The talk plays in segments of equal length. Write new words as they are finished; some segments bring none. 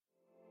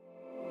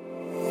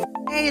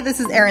Hey, this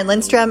is Erin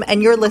Lindstrom,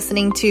 and you're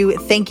listening to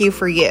Thank You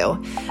For You.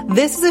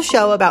 This is a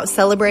show about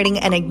celebrating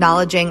and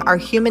acknowledging our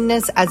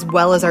humanness as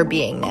well as our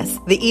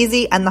beingness, the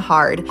easy and the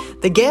hard,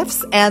 the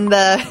gifts and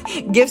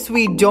the gifts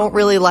we don't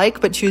really like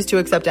but choose to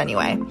accept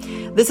anyway.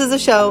 This is a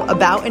show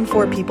about and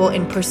for people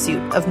in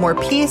pursuit of more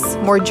peace,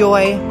 more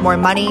joy, more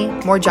money,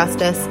 more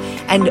justice,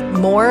 and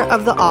more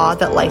of the awe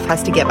that life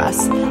has to give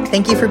us.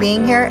 Thank you for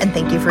being here, and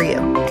thank you for you.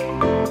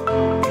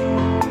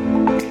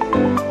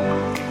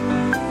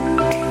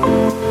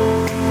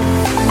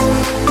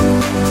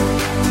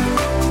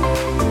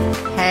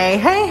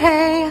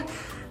 Hey.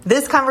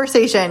 This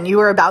conversation you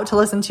are about to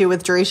listen to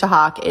with Jerisha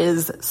Hawk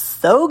is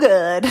so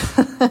good.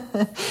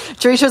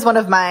 Jerisha is one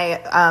of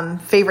my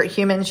favorite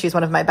humans. She's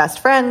one of my best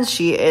friends.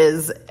 She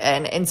is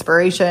an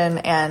inspiration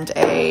and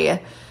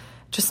a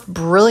just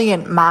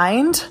brilliant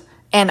mind.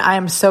 And I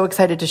am so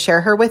excited to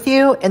share her with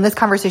you. In this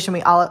conversation,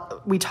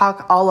 we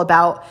talk all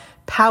about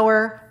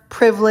power,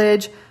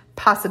 privilege,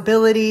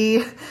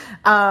 possibility,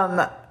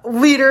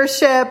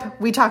 leadership.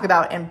 We talk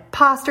about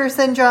imposter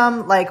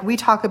syndrome. We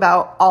talk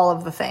about all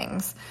of the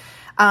things.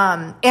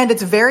 And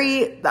it's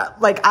very,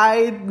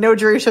 I know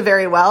Jerisha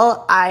very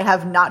well. I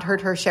have not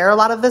heard her share a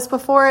lot of this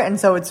before. And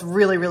so it's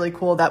really, really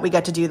cool that we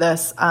get to do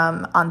this,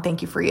 on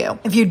Thank You For You.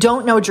 If you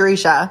don't know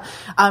Jerisha,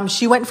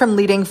 she went from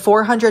leading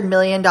 $400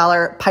 million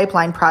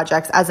pipeline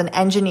projects as an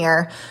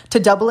engineer to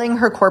doubling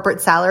her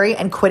corporate salary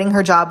and quitting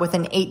her job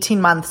within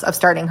 18 months of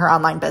starting her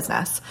online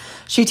business.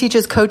 She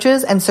teaches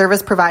coaches and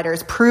service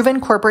providers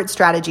proven corporate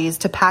strategies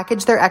to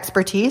package their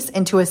expertise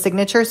into a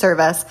signature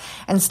service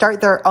and start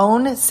their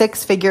own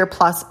six-figure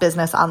plus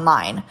business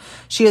online.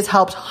 She has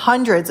helped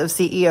hundreds of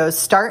CEOs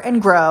start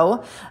and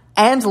grow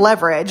and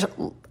leverage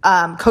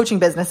coaching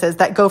businesses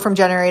that go from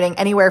generating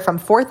anywhere from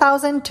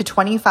 $4,000 to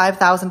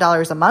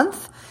 $25,000 a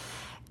month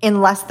in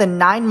less than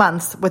 9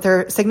 months with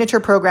her signature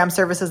program,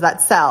 Services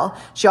That Sell.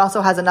 She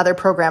also has another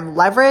program,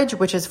 Leverage,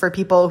 which is for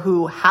people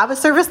who have a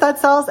service that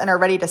sells and are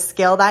ready to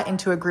scale that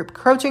into a group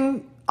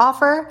coaching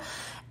offer.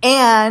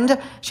 And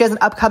she has an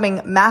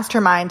upcoming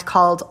mastermind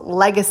called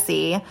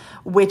Legacy,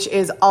 which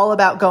is all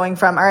about going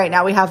from, all right,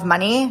 now we have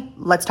money,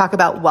 let's talk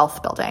about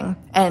wealth building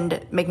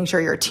and making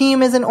sure your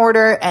team is in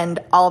order and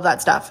all of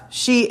that stuff.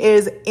 She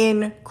is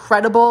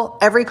incredible.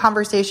 Every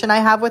conversation I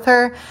have with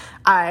her,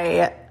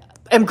 I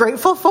am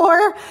grateful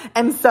for.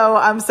 And so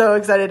I'm so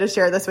excited to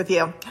share this with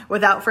you.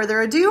 Without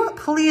further ado,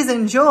 please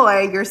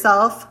enjoy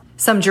yourself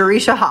some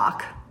Jerisha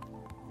Hawk.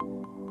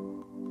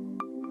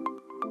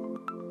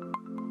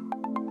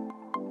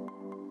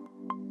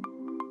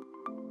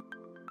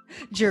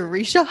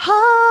 Jerisha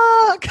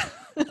Hawk.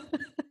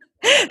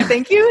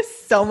 Thank you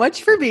so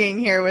much for being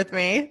here with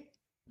me.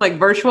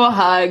 Virtual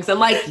hugs. I'm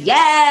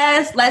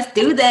yes, let's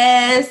do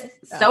this.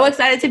 So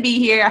excited to be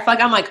here. I feel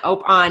like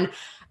I'm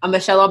on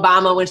Michelle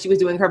Obama when she was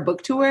doing her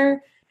book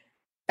tour.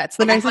 That's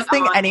the nicest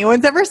thing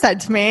anyone's ever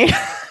said to me.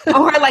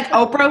 Or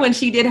Oprah when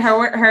she did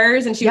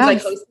hers and she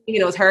was hosting,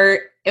 it was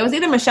her. It was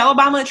either Michelle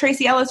Obama and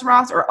Tracy Ellis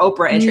Ross or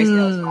Oprah and Tracy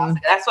Ellis Ross.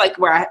 That's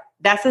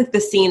that's the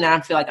scene that I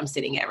feel like I'm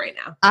sitting at right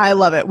now. I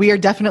love it. We are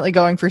definitely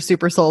going for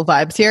super soul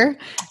vibes here.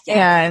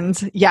 Yeah.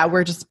 And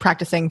we're just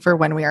practicing for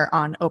when we are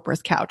on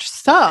Oprah's couch.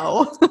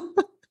 So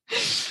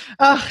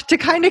to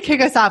kind of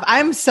kick us off,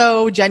 I'm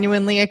so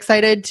genuinely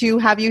excited to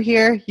have you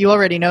here. You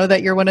already know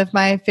that you're one of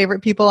my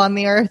favorite people on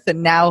the earth.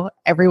 And now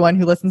everyone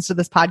who listens to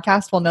this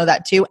podcast will know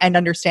that too and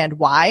understand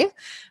why.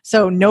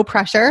 So no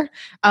pressure.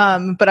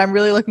 But I'm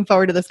really looking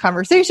forward to this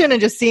conversation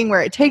and just seeing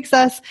where it takes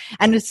us.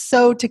 And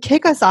so to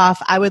kick us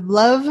off, I would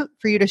love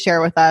for you to share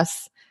with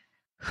us,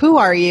 who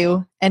are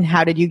you and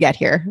how did you get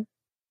here?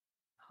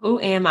 Who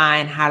am I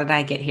and how did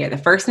I get here? The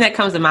first thing that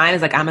comes to mind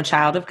is I'm a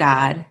child of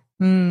God.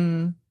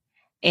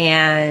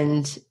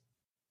 And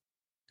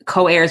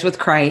co-heirs with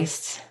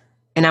Christ,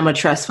 and I'm a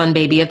trust fund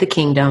baby of the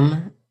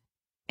kingdom.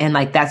 And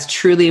that's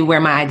truly where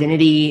my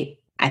identity,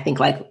 I think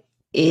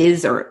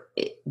is, or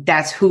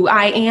that's who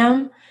I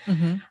am.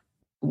 Mm-hmm.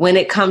 When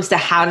it comes to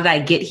how did I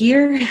get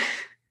here?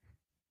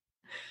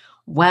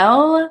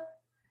 Well,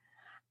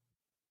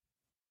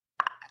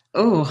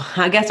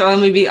 I guess let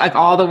me be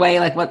all the way,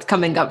 what's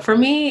coming up for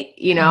me.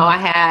 I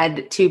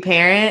had two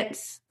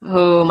parents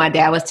who my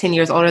dad was 10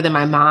 years older than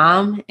my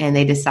mom, and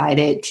they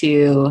decided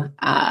to,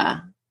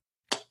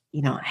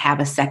 have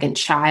a second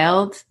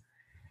child,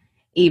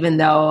 even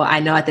though I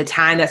know at the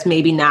time that's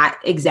maybe not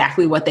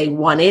exactly what they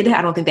wanted.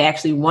 I don't think they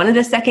actually wanted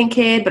a second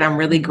kid, but I'm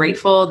really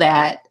grateful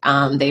that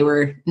they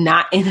were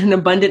not in an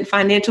abundant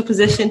financial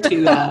position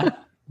to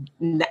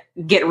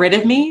get rid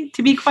of me,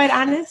 to be quite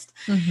honest.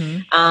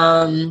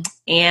 Mm-hmm.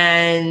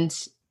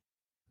 And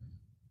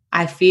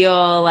I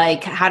feel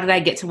how did I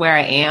get to where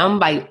I am?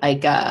 By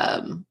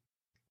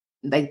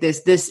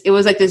this, it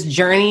was this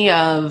journey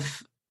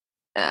of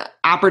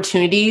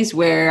opportunities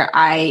where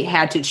I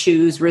had to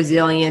choose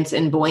resilience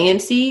and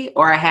buoyancy,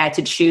 or I had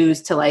to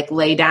choose to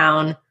lay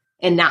down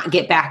and not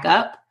get back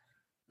up.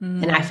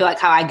 Mm. And I feel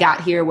how I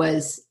got here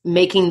was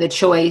making the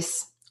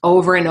choice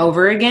over and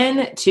over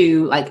again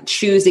to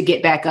choose to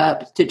get back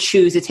up, to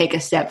choose to take a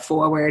step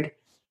forward.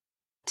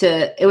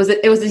 it was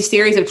a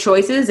series of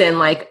choices, and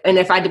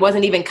if I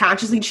wasn't even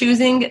consciously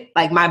choosing,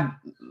 like my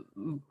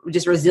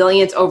just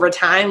resilience over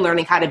time,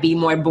 learning how to be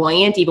more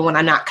buoyant even when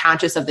I'm not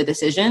conscious of the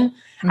decision.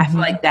 I feel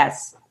like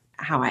that's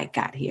how I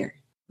got here.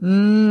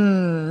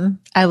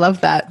 I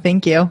love that.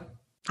 Thank you.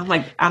 I'm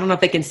like, I don't know if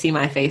they can see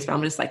my face, but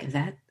I'm just like, is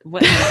that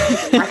what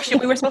direction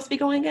we were supposed to be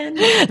going in?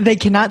 They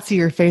cannot see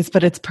your face,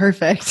 but it's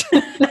perfect.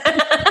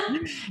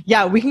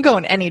 Yeah, we can go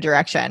in any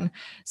direction.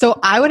 So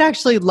I would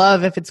actually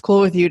love, if it's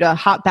cool with you, to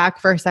hop back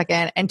for a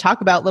second and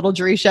talk about little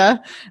Jerisha.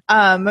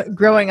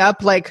 Growing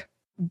up, like,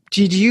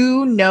 did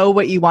you know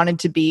what you wanted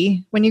to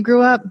be when you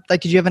grew up?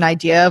 Like, did you have an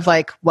idea of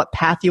like what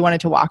path you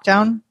wanted to walk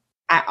down?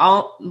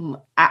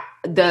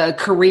 The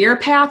career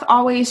path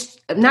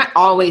not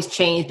always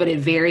changed, but it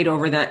varied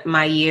over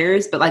my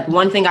years. But like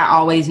one thing I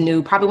always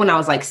knew, probably when I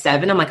was like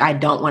 7, I'm like, I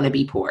don't want to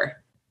be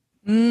poor.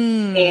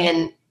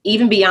 And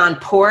even beyond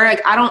poor,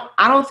 like I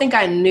don't think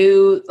I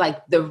knew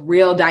like the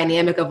real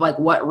dynamic of like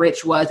what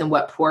rich was and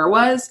what poor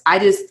was. I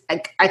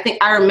think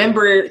I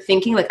remember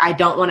thinking like, I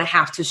don't want to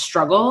have to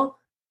struggle.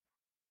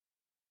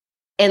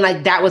 And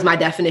like, that was my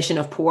definition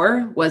of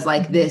poor, was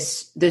like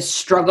this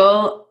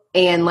struggle.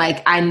 And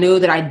like, I knew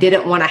that I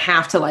didn't want to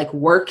have to like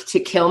work to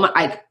kill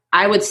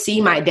I would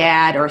see my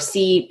dad or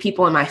see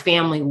people in my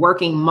family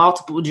working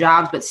multiple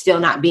jobs, but still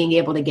not being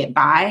able to get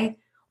by,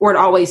 or it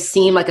always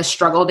seemed like a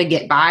struggle to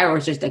get by, or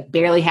it's just like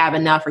barely have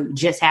enough, or you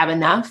just have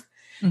enough.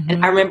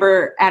 And I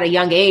remember at a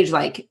young age,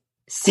 like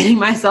sitting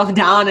myself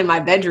down in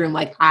my bedroom,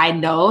 like, I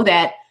know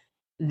that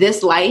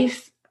this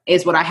life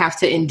is what I have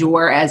to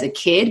endure as a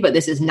kid, but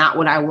this is not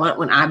what I want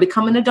when I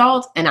become an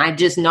adult. And I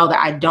just know that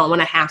I don't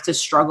want to have to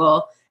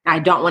struggle. I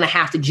don't want to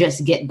have to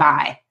just get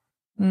by.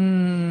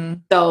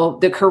 So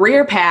the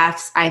career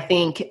paths, I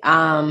think,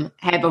 have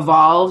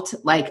evolved.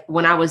 Like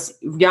when I was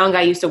young,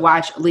 I used to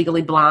watch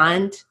Legally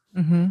Blonde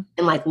and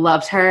like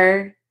loved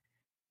her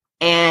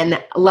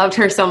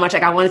so much.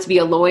 Like I wanted to be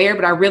a lawyer,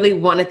 but I really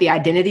wanted the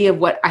identity of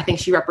what I think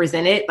she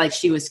represented. Like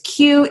she was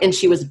cute and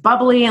she was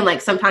bubbly. And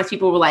like, sometimes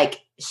people were like,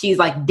 she's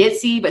like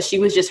ditzy, but she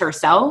was just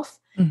herself.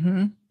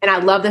 And I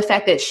love the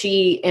fact that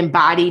she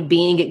embodied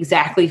being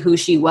exactly who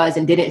she was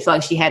and didn't feel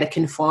like she had to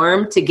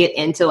conform to get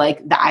into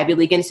like the Ivy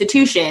League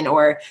institution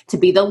or to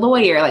be the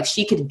lawyer. Like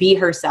she could be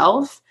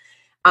herself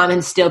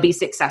and still be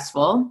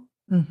successful.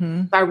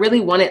 So I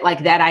really wanted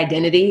like that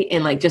identity,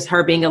 and like just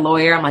her being a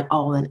lawyer. I'm like,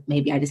 oh, then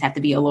maybe I just have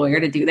to be a lawyer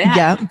to do that.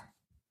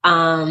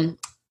 Yeah.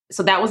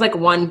 So that was like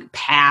one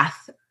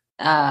path.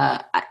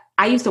 I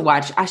used to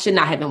watch, I should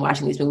not have been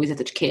watching these movies as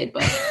a kid,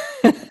 but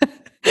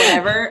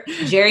whatever.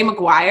 Jerry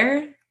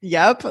Maguire.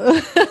 Yep. Show me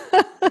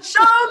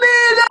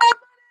that.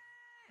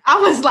 I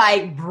was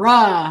like,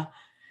 bruh.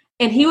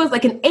 And he was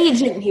like an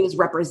agent, and he was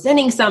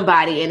representing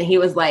somebody. And he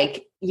was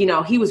like, you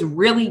know, he was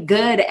really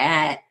good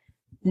at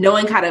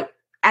knowing how to,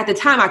 at the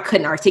time I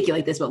couldn't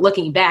articulate this, but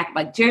looking back,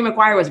 like Jerry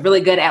Maguire was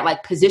really good at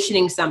like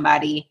positioning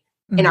somebody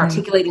and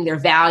articulating their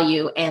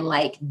value and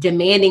like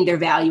demanding their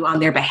value on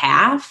their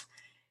behalf.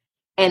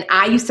 And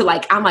I used to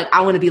like, I'm like,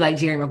 I want to be like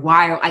Jerry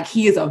Maguire. Like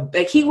he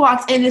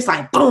walks in, it's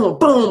like, boom,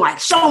 boom, like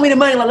show me the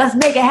money. Like, let's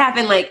make it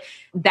happen. Like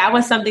that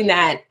was something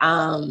that,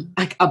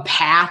 like a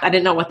path. I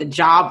didn't know what the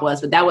job was,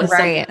 but that was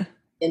something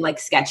and like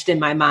sketched in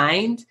my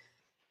mind.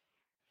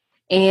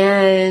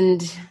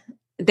 And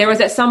there was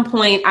at some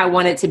point I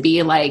wanted to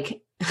be like,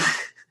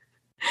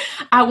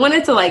 I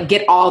wanted to like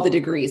get all the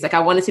degrees. Like I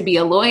wanted to be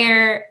a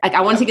lawyer. Like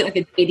I wanted to get like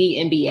a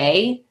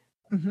JD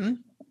MBA.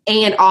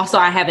 And also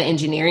I have an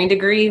engineering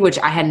degree, which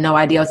I had no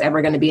idea I was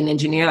ever going to be an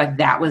engineer. Like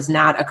that was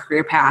not a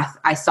career path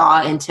I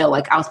saw until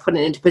like I was put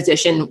into a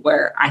position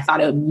where I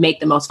thought it would make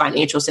the most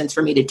financial sense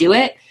for me to do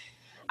it.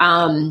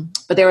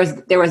 But there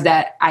was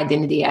that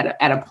identity at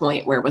a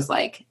point where it was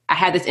like, I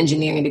had this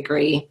engineering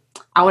degree.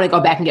 I want to go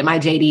back and get my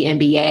JD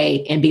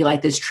MBA and be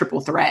like this triple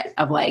threat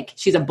of like,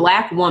 she's a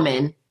Black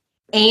woman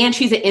and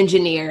she's an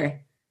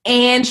engineer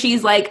and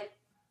she's like,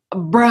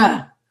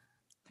 bruh.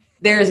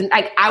 There's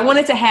like, I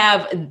wanted to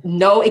have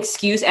no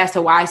excuse as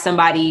to why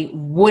somebody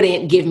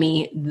wouldn't put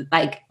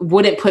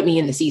me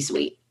in the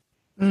C-suite.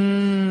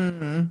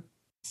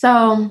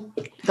 So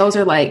those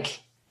are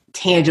like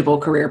tangible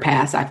career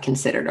paths I've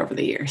considered over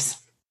the years.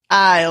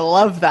 I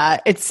love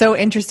that. It's so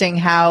interesting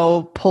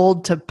how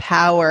pulled to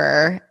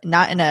power,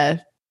 not in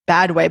a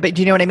bad way, but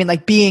do you know what I mean?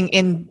 Like being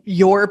in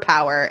your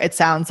power, it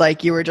sounds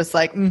like you were just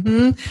like,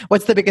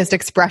 what's the biggest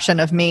expression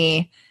of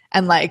me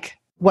and like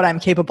what I'm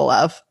capable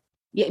of?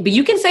 Yeah, but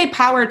you can say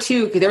power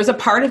too, because there was a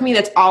part of me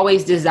that's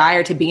always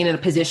desired to be in a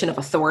position of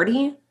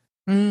authority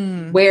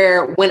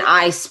where when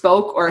I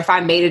spoke or if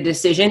I made a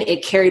decision,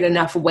 it carried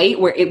enough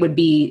weight where it would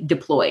be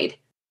deployed.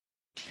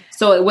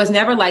 So it was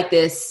never like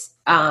this,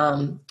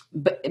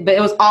 but it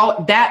was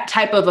all that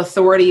type of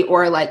authority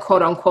or like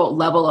quote unquote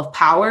level of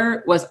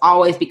power was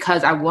always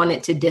because I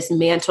wanted to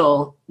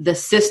dismantle the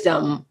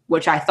system,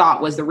 which I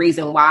thought was the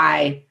reason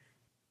why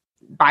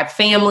my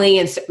family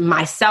and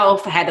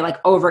myself had to like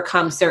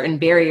overcome certain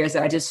barriers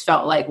that I just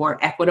felt like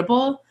weren't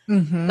equitable.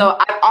 So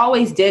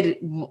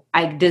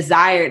I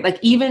desired, like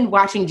even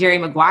watching Jerry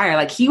Maguire,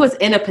 like he was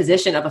in a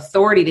position of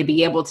authority to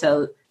be able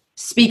to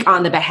speak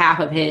on the behalf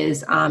of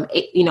his,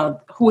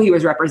 who he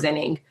was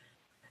representing.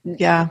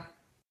 Yeah.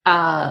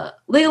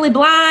 Legally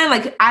Blonde,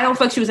 like, I don't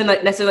feel like she was in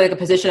like necessarily like a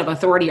position of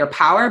authority or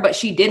power, but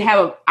she did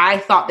have I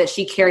thought that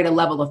she carried a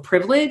level of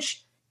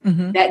privilege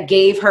that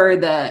gave her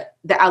that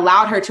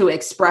allowed her to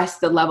express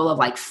the level of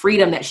like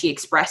freedom that she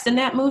expressed in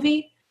that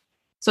movie.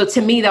 So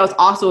to me, that was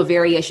also a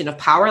variation of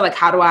power. Like,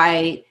 how do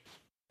I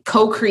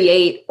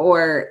co-create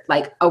or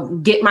like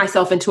get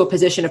myself into a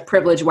position of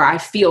privilege where I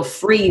feel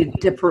free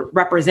to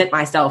represent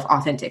myself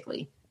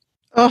authentically?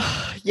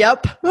 Oh,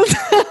 yep.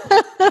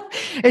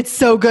 It's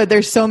so good.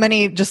 There's so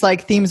many just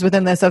like themes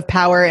within this of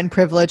power and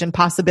privilege and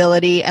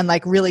possibility and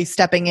like really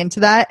stepping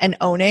into that and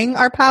owning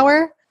our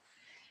power.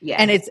 Yeah.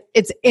 And it's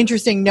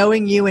interesting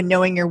knowing you and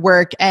knowing your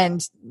work,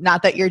 and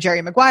not that you're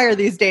Jerry Maguire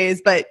these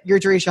days, but you're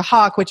Jerisha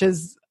Hawk, which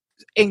is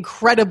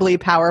incredibly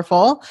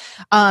powerful.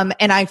 And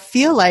I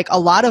feel like a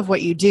lot of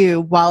what you do,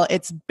 while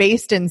it's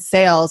based in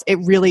sales, it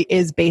really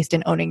is based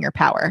in owning your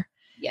power.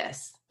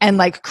 Yes. And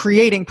like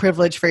creating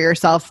privilege for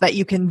yourself that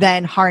you can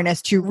then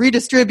harness to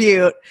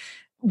redistribute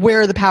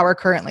where the power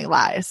currently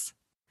lies.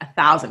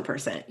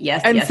 1,000%.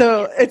 Yes. And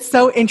so it's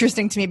so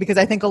interesting to me because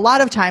I think a lot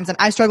of times, and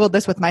I struggled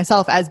this with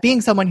myself as being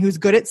someone who's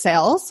good at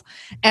sales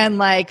and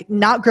like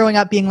not growing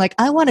up being like,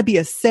 I want to be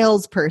a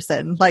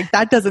salesperson. Like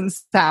that doesn't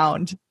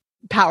sound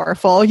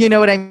powerful. You know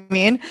what I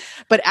mean?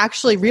 But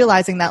actually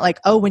realizing that like,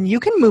 oh, when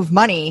you can move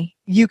money,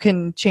 you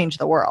can change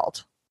the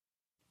world.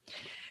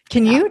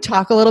 Can you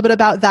talk a little bit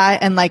about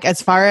that? And like,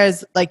 as far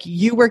as like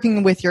you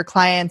working with your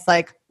clients,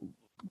 like,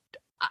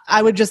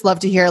 I would just love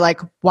to hear like,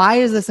 why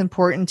is this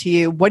important to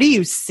you? What do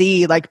you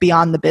see like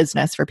beyond the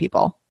business for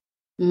people?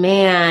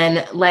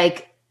 Man,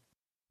 like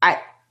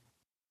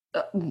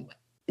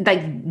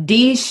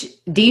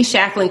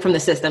de-shackling from the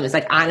system is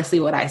like honestly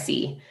what I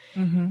see.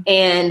 Mm-hmm.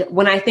 And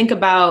when I think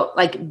about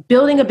like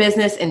building a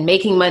business and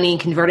making money and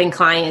converting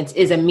clients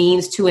is a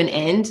means to an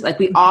end. Like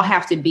we all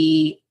have to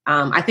be,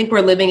 I think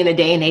we're living in a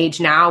day and age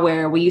now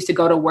where we used to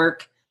go to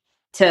work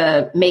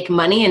to make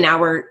money and now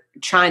we're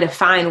trying to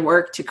find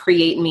work to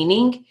create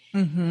meaning.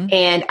 Mm-hmm.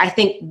 And I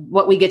think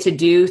what we get to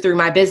do through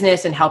my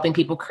business and helping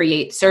people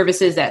create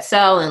services that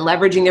sell and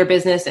leveraging their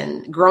business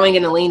and growing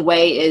in a lean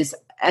way is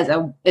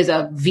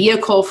a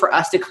vehicle for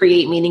us to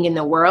create meaning in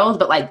the world.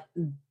 But like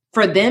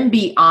for them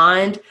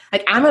beyond,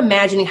 like I'm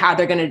imagining how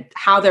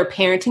their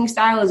parenting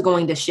style is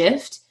going to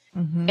shift.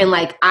 Mm-hmm. And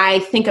like, I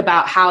think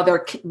about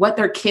what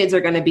their kids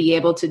are going to be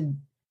able to,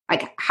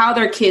 like how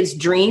their kids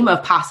dream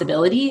of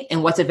possibility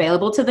and what's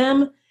available to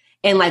them,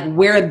 and like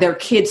where their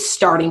kids'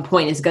 starting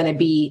point is going to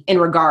be in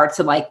regards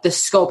to like the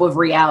scope of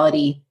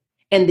reality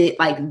and the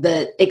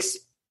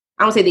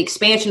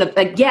expansion of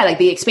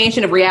the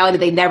expansion of reality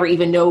they never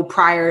even know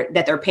prior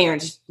that their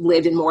parents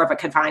lived in more of a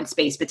confined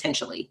space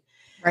potentially.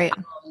 Right.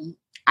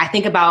 I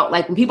think about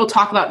like when people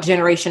talk about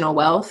generational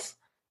wealth,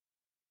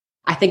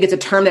 I think it's a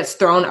term that's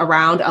thrown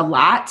around a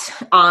lot,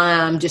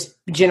 just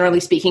generally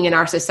speaking in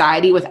our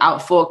society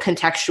without full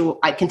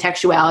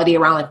contextuality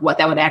around like what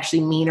that would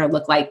actually mean or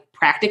look like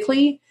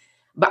practically.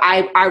 But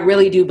I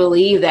really do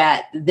believe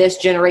that this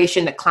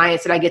generation, the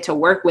clients that I get to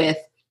work with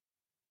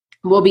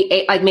will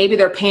be like, maybe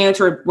their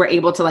parents were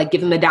able to like give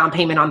them the down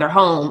payment on their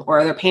home,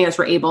 or their parents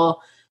were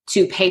able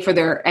to pay for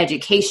their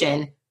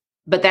education.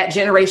 But that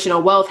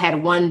generational wealth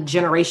had one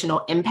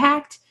generational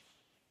impact.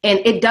 And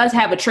it does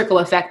have a trickle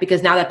effect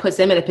because now that puts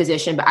them in a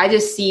position, but I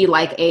just see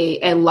like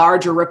a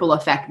larger ripple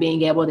effect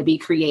being able to be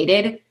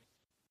created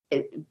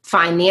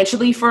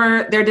financially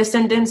for their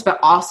descendants, but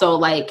also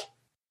like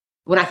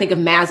when I think of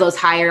Maslow's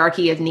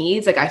hierarchy of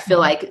needs, like I feel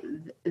like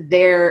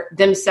their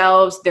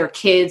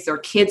kids are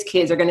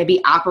going to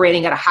be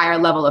operating at a higher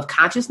level of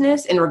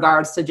consciousness in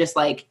regards to just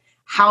like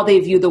how they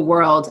view the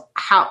world,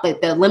 how like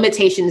the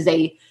limitations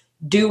they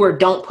do or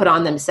don't put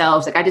on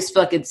themselves. Like I just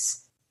feel like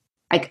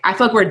I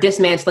feel like we're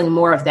dismantling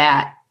more of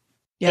that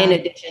in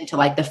addition to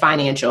like the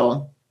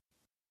financial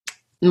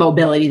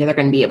mobility that they're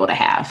going to be able to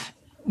have.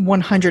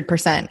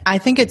 100%. I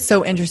think it's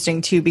so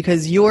interesting too,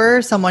 because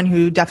you're someone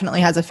who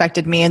definitely has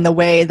affected me in the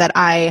way that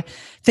I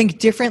think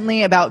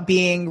differently about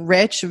being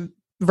rich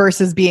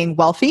versus being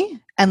wealthy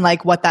and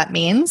like what that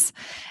means.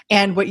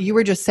 And what you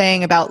were just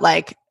saying about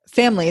like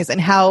families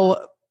and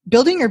how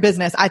building your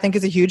business, I think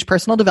is a huge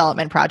personal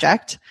development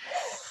project.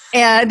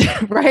 And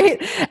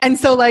right. And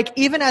so like,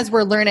 even as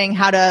we're learning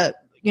how to,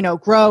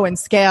 grow and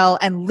scale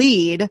and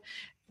lead,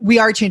 we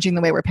are changing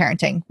the way we're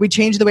parenting. We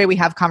change the way we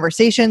have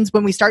conversations.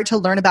 When we start to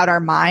learn about our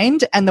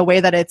mind and the way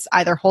that it's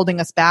either holding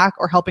us back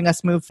or helping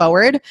us move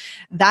forward,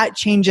 that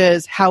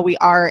changes how we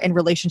are in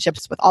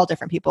relationships with all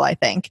different people, I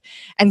think.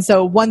 And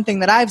so one thing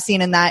that I've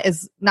seen in that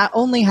is not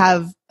only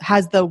has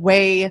the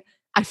way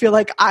I feel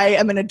like I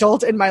am an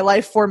adult in my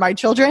life for my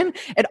children,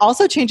 it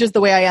also changes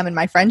the way I am in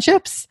my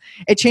friendships.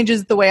 It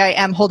changes the way I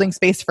am holding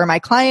space for my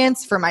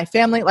clients, for my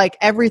family, like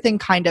everything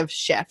kind of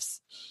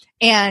shifts.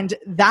 And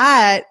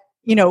that,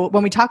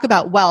 when we talk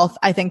about wealth,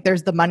 I think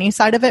there's the money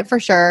side of it for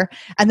sure.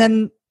 And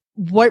then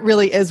what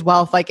really is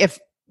wealth? Like if,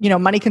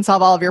 money can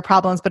solve all of your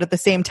problems, but at the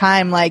same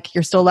time, like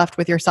you're still left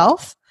with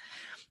yourself.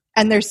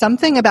 And there's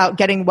something about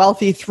getting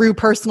wealthy through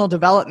personal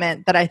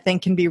development that I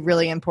think can be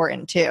really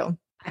important too.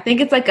 I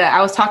think it's like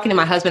I was talking to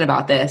my husband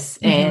about this,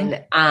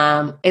 and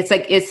it's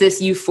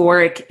this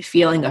euphoric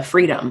feeling of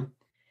freedom.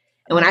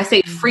 And when I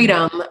say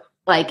freedom,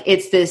 like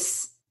it's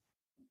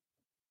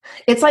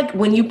like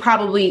when you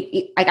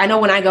probably, like, I know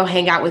when I go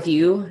hang out with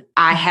you,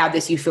 I have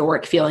this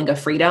euphoric feeling of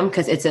freedom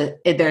because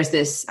there's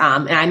this,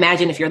 and I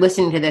imagine if you're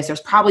listening to this, there's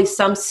probably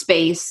some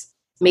space,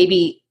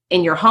 maybe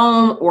in your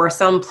home or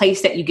some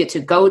place that you get to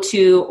go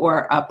to,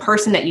 or a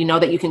person that you know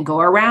that you can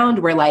go around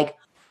where like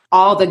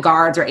all the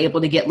guards are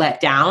able to get let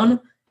down.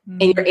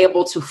 And you're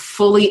able to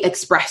fully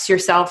express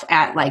yourself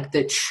at like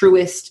the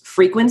truest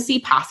frequency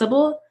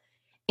possible.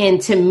 And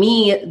to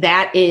me,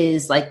 that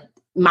is like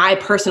my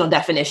personal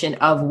definition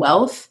of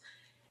wealth,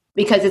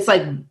 because it's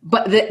like,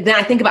 but then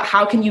I think about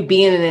how can you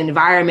be in an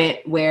environment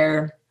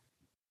where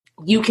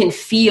you can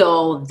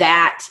feel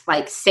that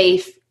like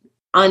safe,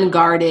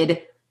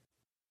 unguarded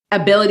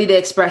ability to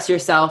express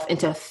yourself and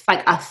to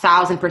like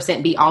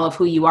 1,000% be all of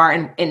who you are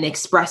and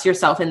express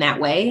yourself in that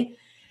way.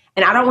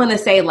 And I don't want to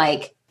say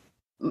like,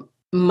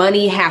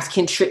 money has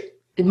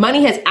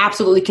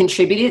absolutely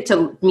contributed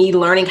to me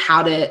learning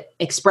how to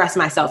express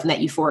myself in that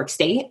euphoric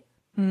state.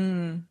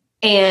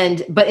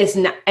 But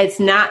it's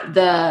not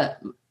the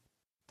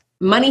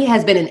money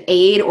has been an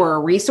aid or a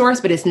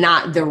resource, but it's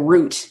not the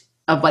root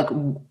of like,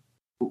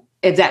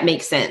 if that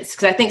makes sense.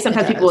 Cause I think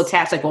sometimes people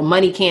attach like, well,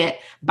 money can't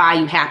buy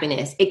you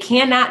happiness. It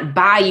cannot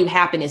buy you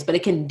happiness, but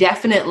it can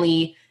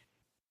definitely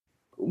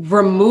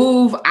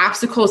remove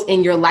obstacles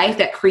in your life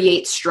that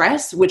create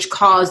stress, which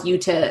cause you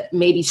to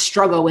maybe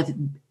struggle with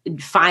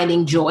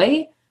finding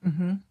joy.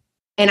 And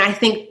I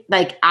think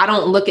like, I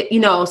don't look at,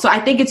 so I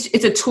think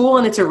it's a tool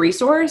and it's a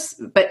resource,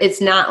 but it's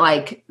not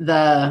like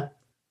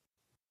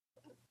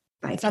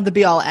it's not the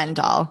be all end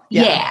all.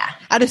 Yeah.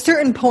 At a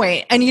certain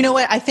point. And you know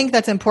what? I think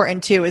that's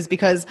important too, is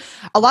because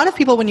a lot of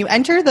people, when you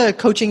enter the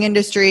coaching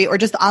industry or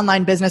just the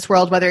online business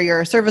world, whether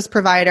you're a service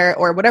provider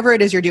or whatever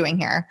it is you're doing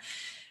here,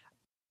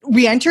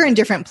 we enter in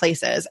different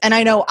places. And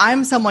I know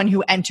I'm someone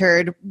who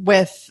entered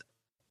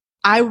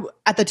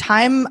at the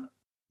time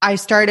I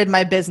started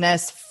my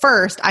business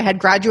first, I had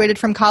graduated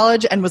from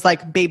college and was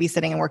like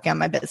babysitting and working on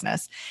my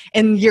business.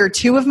 In year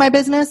 2 of my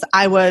business,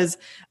 I was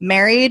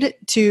married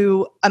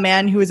to a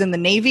man who was in the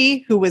Navy,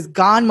 who was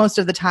gone most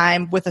of the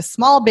time with a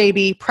small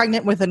baby,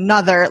 pregnant with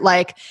another.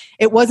 Like,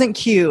 it wasn't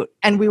cute.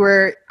 And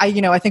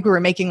I think we were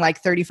making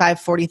like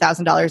 $35,000,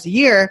 $40,000 a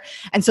year.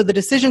 And so the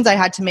decisions I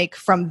had to make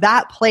from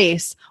that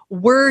place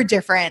were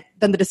different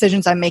than the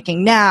decisions I'm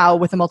making now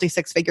with a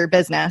multi-6-figure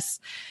business.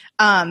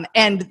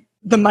 And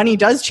the money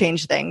does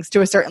change things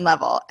to a certain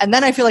level. And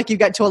then I feel like you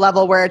get to a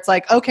level where it's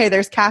like, okay,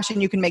 there's cash and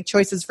you can make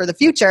choices for the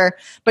future,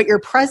 but your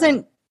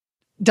present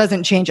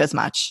doesn't change as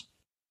much.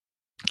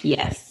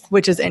 Yes.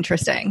 Which is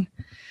interesting.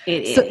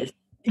 It is.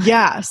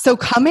 Yeah. So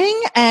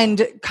coming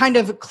and kind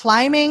of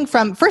climbing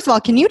from, first of all,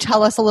 can you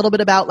tell us a little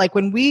bit about like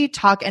when we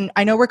talk, and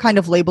I know we're kind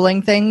of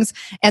labeling things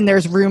and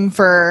there's room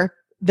for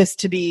this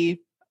to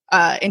be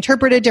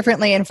interpreted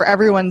differently and for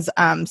everyone's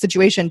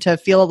situation to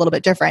feel a little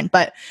bit different.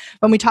 But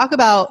when we talk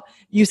about,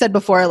 you said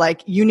before,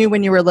 like you knew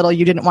when you were little,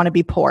 you didn't want to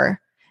be poor.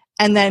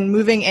 And then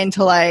moving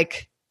into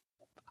like,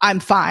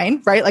 I'm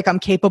fine, right? Like I'm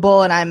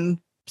capable and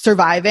I'm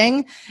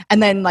surviving,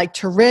 and then like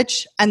to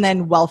rich and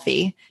then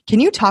wealthy.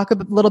 Can you talk a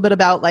little bit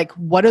about like,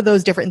 what do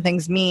those different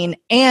things mean?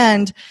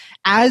 And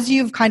as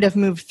you've kind of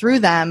moved through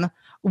them,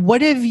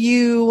 what have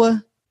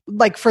you,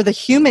 like for the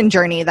human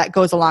journey that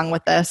goes along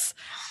with this?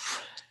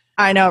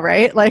 I know,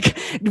 right? Like,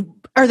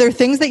 are there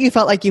things that you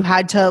felt like you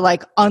had to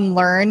like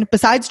unlearn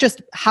besides just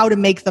how to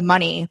make the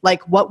money?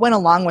 Like what went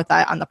along with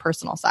that on the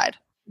personal side?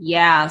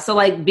 Yeah. So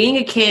like being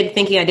a kid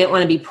thinking I didn't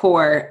want to be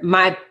poor,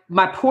 my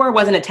poor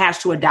wasn't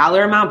attached to a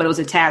dollar amount, but it was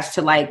attached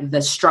to like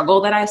the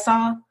struggle that I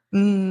saw.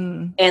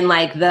 And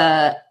like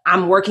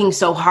I'm working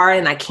so hard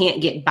and I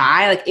can't get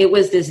by. Like it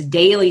was this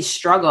daily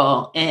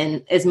struggle.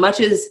 And as much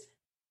as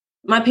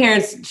my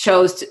parents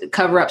chose to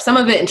cover up some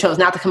of it and chose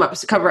not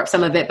to cover up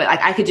some of it, but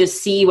like I could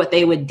just see what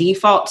they would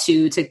default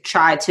to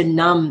try to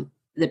numb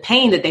the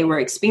pain that they were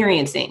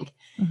experiencing.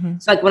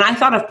 So like when I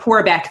thought of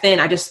poor back then,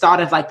 I just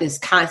thought of like this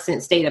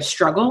constant state of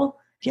struggle,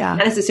 not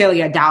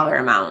necessarily a dollar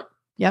amount.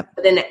 Yep.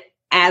 But then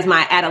as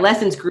my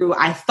adolescence grew,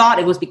 I thought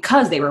it was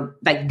because they were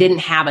like, didn't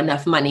have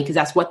enough money, because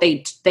that's what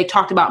they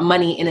talked about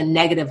money in a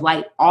negative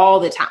light all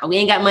the time. We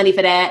ain't got money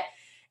for that.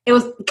 It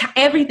was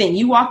everything.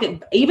 You walk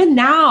it. Even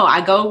now,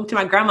 I go to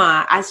my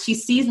grandma. She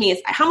sees me.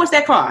 It's how much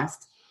that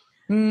cost.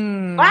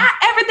 Why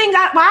everything?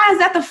 Why is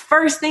that the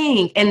first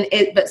thing? And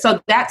so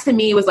that to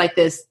me was like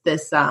this.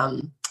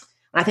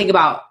 When I think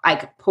about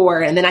like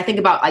poor, and then I think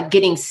about like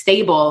getting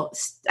stable,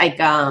 like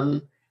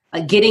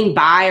getting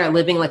by or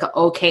living like an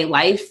okay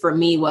life for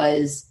me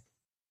was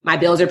my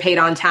bills are paid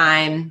on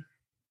time.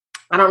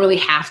 I don't really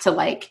have to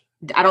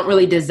I don't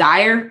really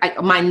desire,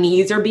 my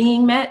needs are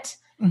being met.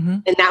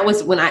 And that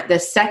was when the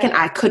second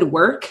I could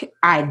work,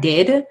 I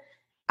did,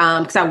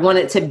 because I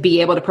wanted to be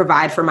able to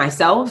provide for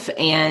myself.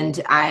 And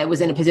I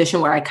was in a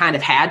position where I kind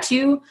of had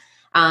to.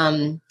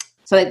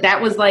 So So like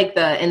that was like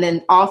and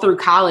then all through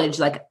college,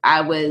 like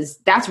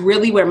that's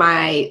really where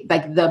my,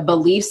 like the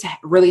beliefs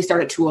really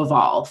started to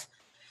evolve.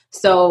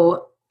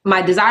 So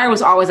my desire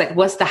was always like,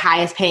 what's the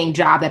highest paying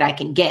job that I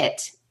can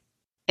get?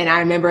 And I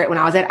remember it when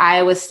I was at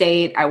Iowa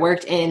State, I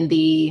worked in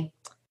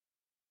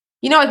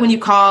like when you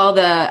call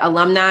the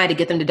alumni to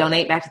get them to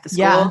donate back to the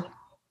school, yeah.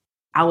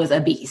 I was a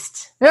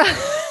beast.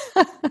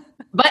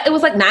 But it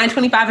was like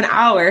 $9.25 an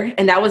hour.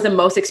 And that was the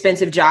most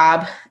expensive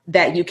job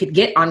that you could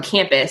get on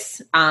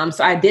campus.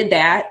 So I did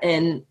that.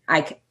 And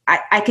I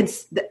could,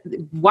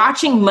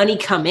 watching money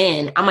come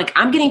in, I'm like,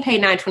 I'm getting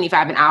paid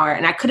 $9.25 an hour.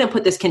 And I couldn't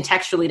put this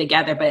contextually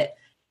together, but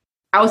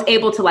I was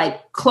able to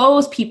like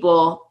close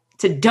people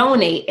to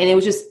donate. And it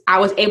was just, I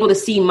was able to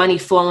see money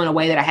flow in a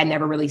way that I had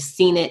never really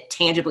seen it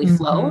tangibly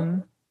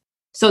flow.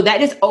 So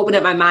that just opened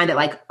up my mind that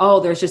like,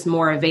 oh, there's just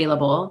more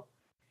available.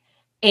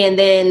 And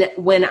then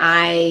when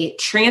I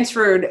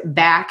transferred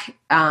back,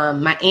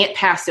 my aunt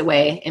passed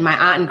away and my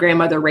aunt and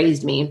grandmother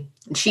raised me.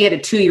 And she had a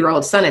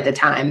 2-year-old son at the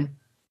time.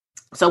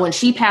 So when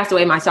she passed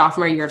away my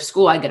sophomore year of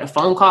school, I get a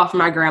phone call from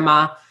my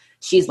grandma.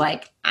 She's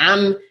like,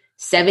 I'm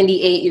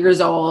 78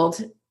 years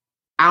old.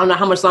 I don't know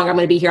how much longer I'm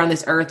going to be here on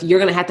this earth. You're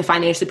going to have to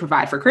financially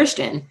provide for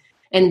Christian.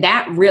 And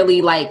that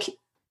really like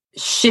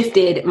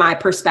shifted my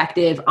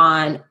perspective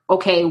on,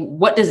 okay,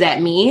 what does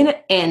that mean?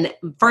 And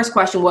first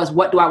question was,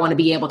 what do I want to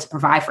be able to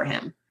provide for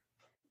him?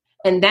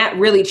 And that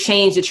really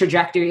changed the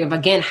trajectory of,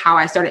 again, how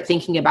I started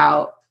thinking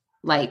about,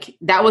 like,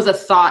 that was a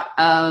thought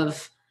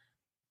of,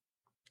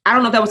 I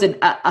don't know if that was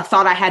a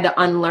thought I had to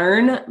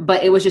unlearn,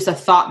 but it was just a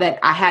thought that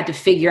I had to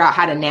figure out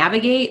how to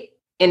navigate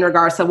in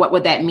regards to what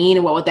would that mean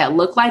and what would that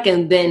look like.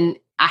 And then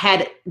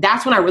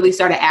that's when I really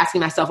started asking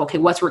myself, okay,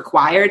 what's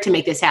required to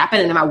make this happen?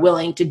 And am I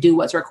willing to do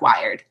what's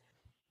required?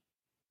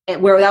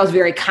 And where that was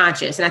very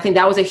conscious. And I think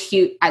that was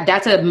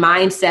that's a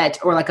mindset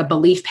or like a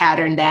belief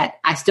pattern that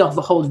I still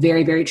hold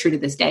very, very true to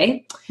this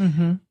day.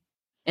 Mm-hmm.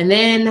 And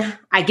then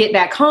I get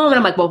back home and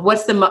I'm like, well,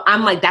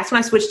 I'm like, that's when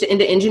I switched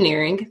into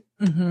engineering.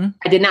 Mm-hmm.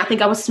 I did not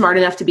think I was smart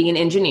enough to be an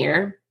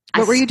engineer.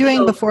 What were you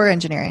doing before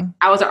engineering?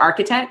 I was an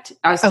architect.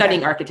 I was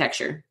studying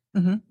architecture.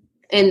 Mm-hmm.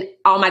 And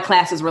all my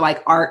classes were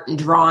like art and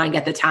drawing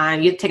at the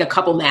time. You'd take a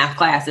couple math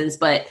classes,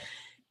 but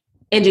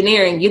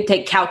engineering, you'd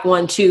take Calc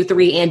 1, 2,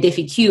 3, and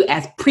Diffie-Q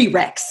as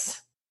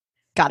prereqs.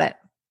 Got it.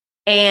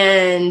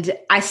 And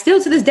I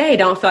still to this day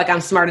don't feel like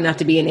I'm smart enough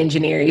to be an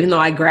engineer, even though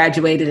I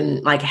graduated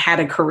and like had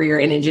a career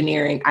in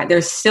engineering.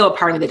 There's still a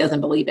part of me that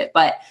doesn't believe it.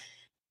 But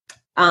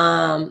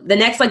the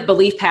next like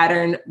belief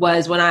pattern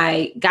was when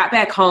I got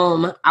back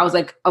home, I was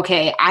like,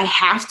 okay, I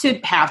have to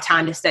have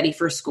time to study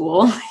for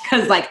school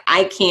because like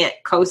I can't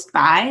coast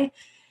by.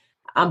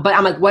 But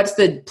I'm like, what's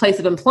the place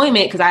of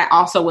employment? Because I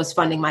also was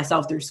funding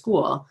myself through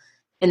school.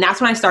 And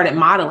that's when I started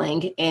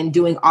modeling and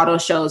doing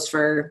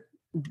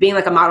being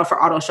like a model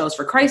for auto shows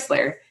for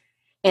Chrysler.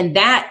 And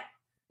that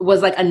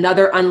was like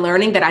another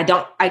unlearning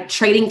that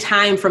trading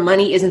time for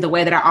money isn't the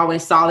way that I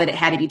always saw that it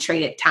had to be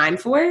traded time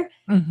for.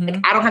 Mm-hmm.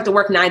 Like, I don't have to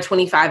work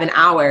 $9.25 an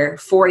hour,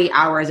 40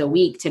 hours a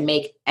week to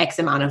make X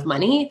amount of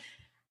money.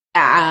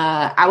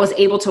 I was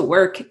able to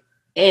work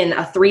in a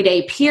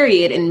 3-day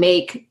period and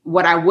make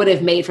what I would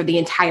have made for the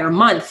entire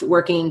month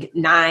working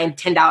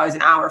 $10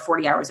 an hour,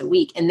 40 hours a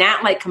week. And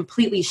that like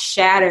completely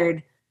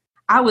shattered.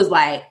 I was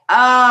like,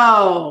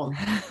 oh,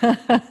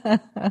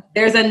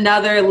 there's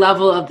another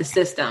level of the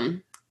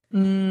system.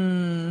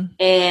 Mm.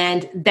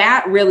 And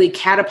that really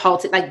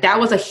catapulted, like that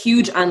was a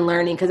huge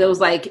unlearning. Cause it was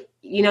like,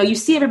 you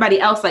see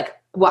everybody else, like,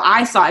 well,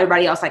 I saw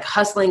everybody else like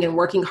hustling and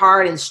working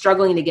hard and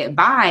struggling to get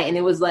by. And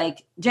it was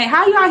like, Jay,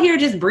 how you out here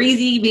just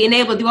breezy, being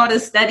able to do all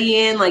this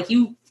studying? Like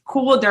you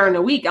cool during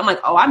the week. I'm like,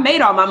 oh, I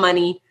made all my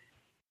money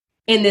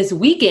in this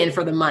weekend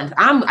for the month.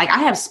 I'm like, I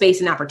have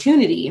space and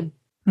opportunity.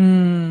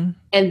 Mm.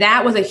 And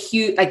that was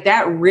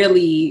that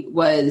really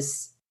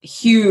was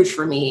huge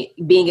for me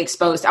being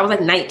exposed. I was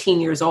like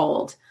 19 years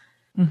old.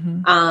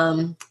 Mm-hmm.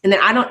 And then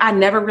I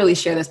never really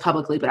share this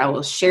publicly, but I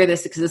will share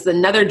this because it's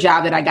another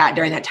job that I got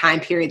during that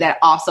time period that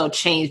also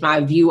changed my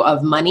view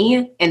of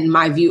money and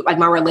my view, like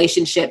my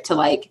relationship to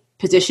like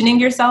positioning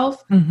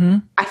yourself. Mm-hmm.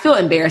 I feel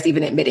embarrassed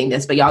even admitting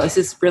this, but y'all, this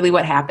is really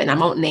what happened. I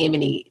won't name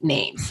any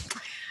names,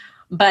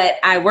 but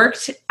I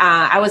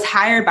was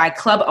hired by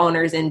club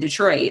owners in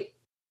Detroit,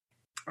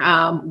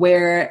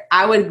 where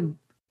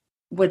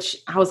which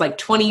I was like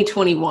 20,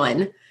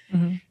 21.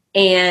 Mm-hmm.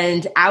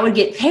 And I would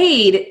get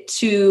paid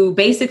to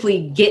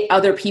basically get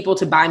other people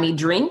to buy me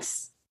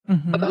drinks,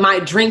 mm-hmm. but my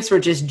drinks were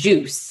just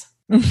juice.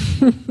 And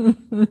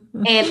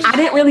I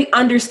didn't really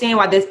understand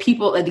why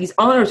these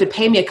owners would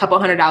pay me a couple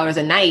 $100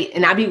 a night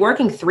and I'd be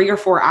working 3 or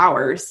 4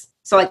 hours.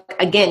 So like,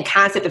 again,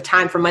 concept of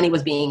time for money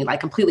was being like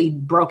completely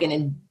broken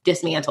and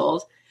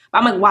dismantled.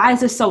 But I'm like, why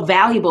is this so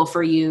valuable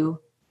for you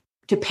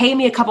to pay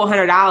me a couple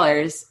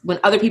 $100 when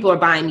other people are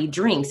buying me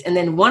drinks? And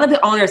then one of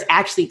the owners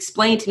actually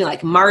explained to me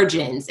like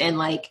margins and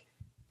like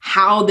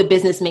how the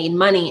business made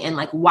money and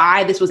like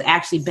why this was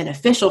actually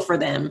beneficial for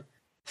them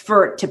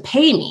to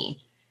pay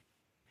me.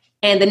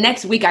 And the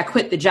next week I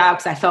quit the job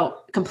because I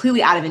felt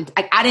completely out of it.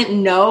 I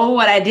didn't know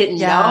what I didn't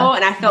know.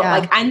 And I felt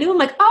like I knew, I'm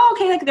like, oh,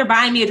 okay, like they're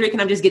buying me a drink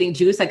and I'm just getting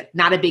juice, like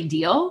not a big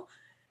deal.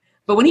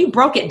 But when you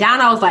broke it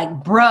down, I was like,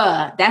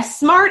 bruh, that's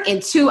smart.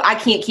 And 2, I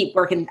can't keep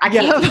working. I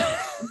can't.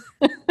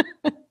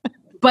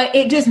 But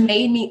it just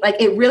made me,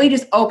 like, it really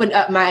just opened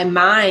up my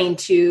mind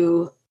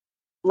to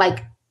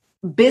like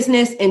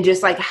business and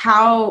just like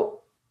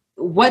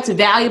what's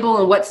valuable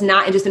and what's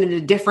not, and just in a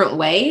different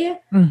way.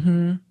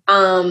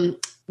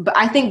 But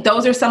I think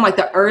those are some like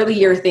the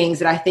earlier things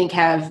that I think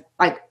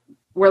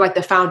were like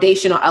the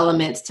foundational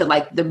elements to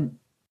like the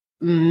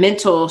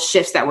mental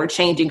shifts that were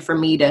changing for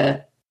me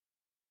to,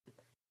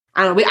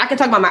 I don't know, I can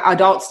talk about my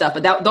adult stuff,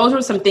 but those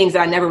were some things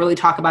that I never really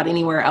talk about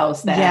anywhere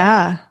else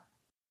that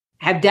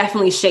have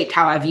definitely shaped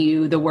how I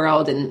view the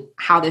world and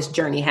how this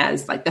journey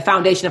has, like, the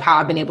foundation of how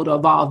I've been able to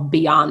evolve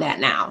beyond that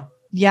now.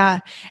 Yeah.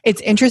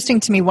 It's interesting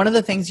to me. One of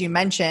the things you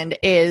mentioned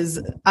is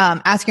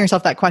asking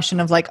yourself that question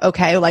of like,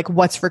 okay, like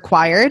what's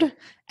required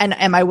and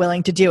am I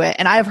willing to do it?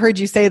 And I've heard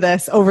you say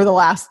this over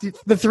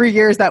the 3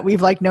 years that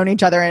we've like known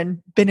each other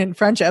and been in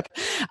friendship.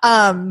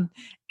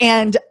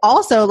 And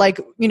also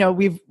like, you know,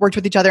 we've worked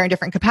with each other in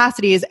different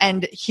capacities,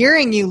 and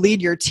hearing you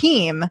lead your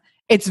team,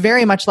 it's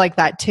very much like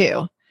that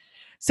too.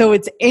 So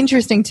it's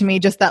interesting to me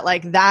just that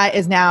like that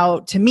is now,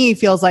 to me,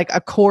 feels like a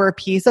core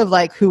piece of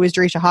like, who is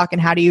Jerisha Hawk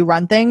and how do you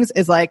run things,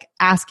 is like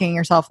asking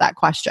yourself that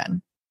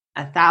question.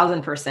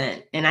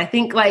 1,000%. And I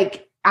think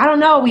like, I don't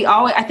know,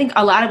 I think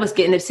a lot of us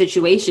get into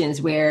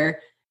situations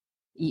where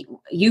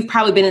you've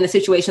probably been in a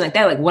situation like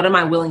that. Like, what am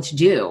I willing to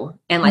do?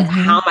 And like,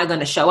 how am I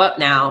going to show up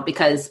now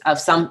because of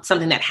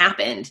something that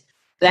happened?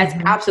 That's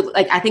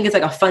absolutely, like, I think it's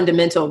like a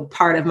fundamental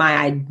part of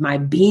my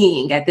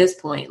being at this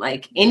point.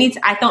 Like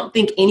I don't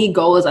think any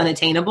goal is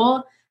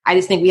unattainable. I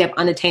just think we have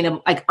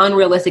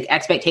unrealistic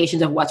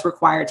expectations of what's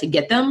required to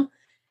get them.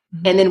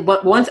 And then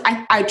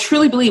I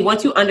truly believe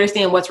once you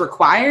understand what's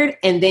required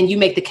and then you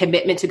make the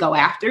commitment to go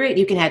after it,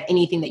 you can have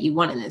anything that you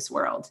want in this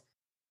world.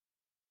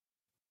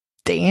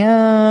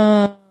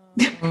 Damn.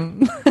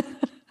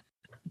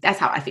 That's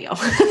how I feel.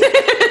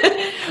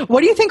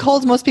 What do you think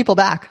holds most people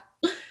back?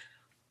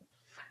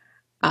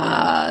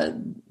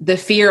 The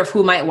fear of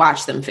who might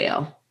watch them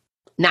fail,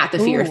 not the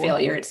fear of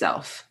failure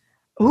itself.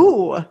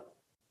 Ooh.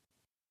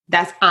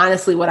 That's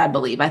honestly what I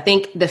believe. I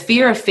think the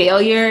fear of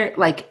failure,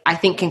 like, I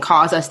think can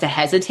cause us to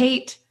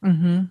hesitate.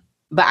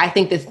 But I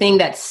think the thing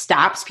that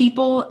stops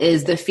people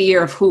is the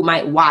fear of who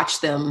might watch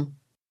them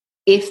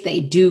if they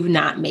do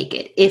not make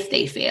it, if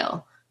they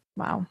fail.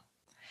 Wow.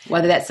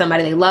 Whether that's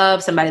somebody they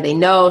love, somebody they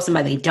know,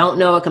 somebody they don't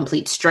know, a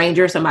complete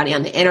stranger, somebody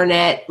on the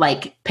internet,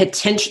 like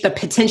the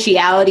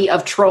potentiality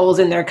of trolls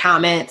in their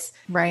comments.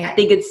 Right. I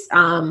think it's,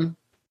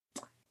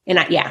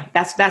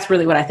 that's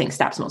really what I think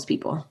stops most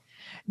people.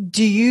 Would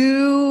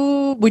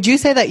you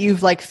say that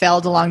you've like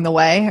failed along the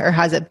way, or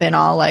has it been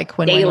all like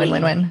win?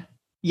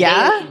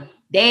 Yeah.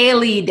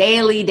 Daily.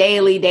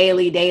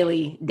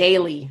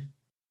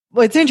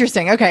 Well, it's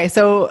interesting. Okay.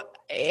 So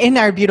in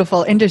our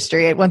beautiful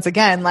industry, once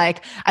again,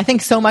 like, I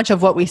think so much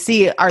of what we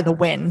see are the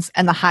wins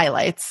and the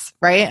highlights,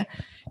 right?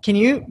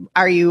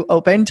 Are you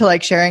open to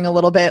like sharing a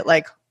little bit,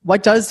 like,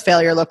 what does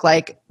failure look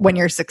like when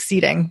you're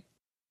succeeding?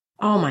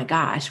 Oh my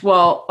gosh.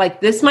 Well,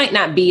 like, this might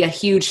not be a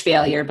huge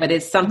failure, but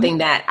it's something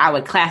that I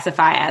would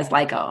classify as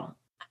like I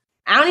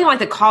don't even like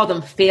to call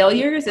them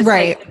failures. It's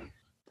right.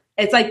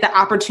 It's like the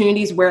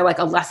opportunities where like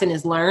a lesson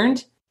is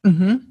learned.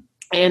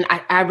 And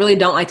I really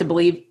don't like to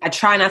believe, I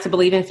try not to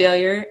believe in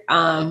failure.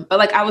 But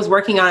like, I was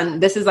working on,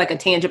 this is like a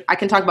tangent. I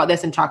can talk about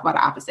this and talk about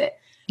the opposite.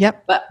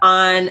 Yep. But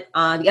on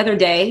the other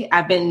day,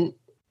 I've been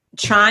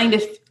trying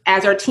to,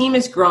 as our team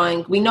is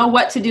growing, we know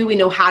what to do, we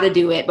know how to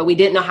do it, but we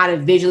didn't know how to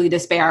visually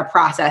display our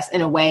process in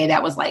a way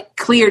that was like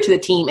clear to the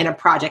team in a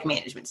project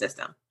management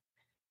system.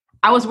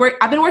 I've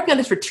been working on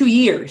this for 2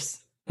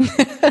 years.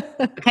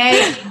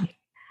 Okay.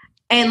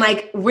 And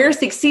like, we're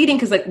succeeding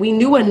because like we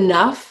knew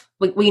enough.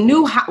 Like, we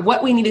knew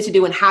what we needed to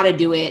do and how to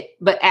do it.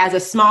 But as a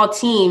small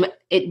team,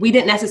 we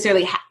didn't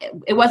necessarily,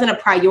 it wasn't a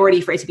priority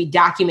for it to be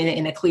documented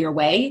in a clear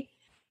way,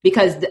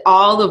 because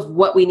all of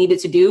what we needed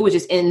to do was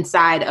just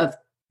inside of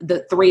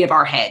the 3 of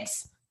our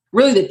heads.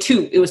 Really the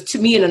 2, it was to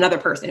me and another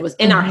person. It was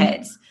in our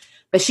heads.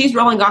 But she's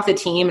rolling off the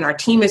team and our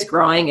team is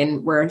growing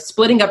and we're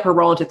splitting up her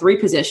role into 3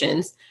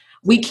 positions.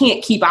 We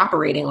can't keep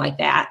operating like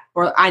that.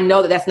 Or I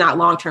know that that's not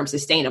long-term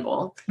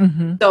sustainable.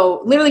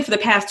 So literally for the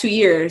past 2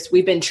 years,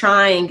 I've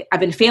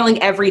been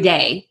failing every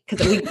day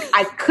because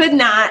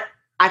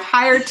I've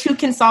hired 2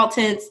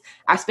 consultants.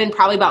 I spend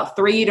probably about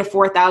 $3,000 to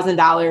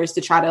 $4,000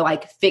 to try to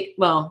like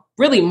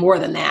really more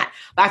than that.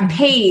 But I've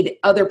paid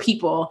other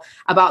people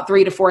about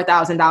 $3,000 to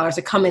 $4,000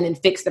 to come in and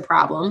fix the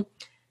problem.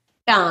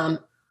 It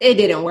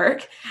didn't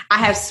work. I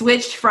have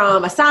switched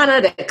from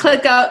Asana to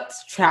ClickUp,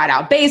 tried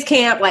out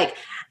Basecamp, like,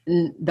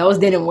 those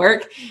didn't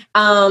work.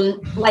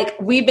 Like,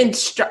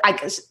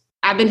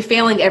 I've been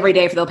failing every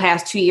day for the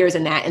past 2 years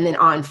in that. And then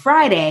on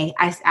Friday,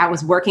 I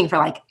was working for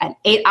like an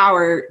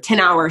 8-hour,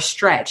 10-hour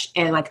stretch.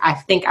 And like, I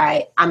think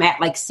I'm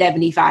at like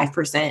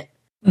 75%.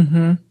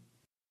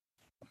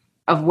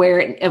 of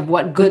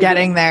what good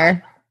getting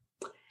there.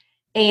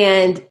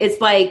 And it's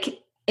like,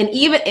 and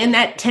even in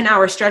that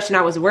 10-hour stretch that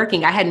I was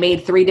working, I had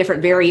made 3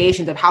 different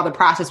variations of how the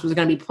process was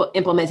going to be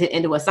implemented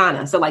into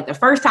Asana. So like the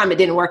first time it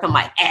didn't work, I'm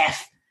like,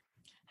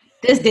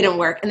 this didn't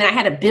work. And then I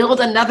had to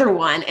build another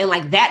one, and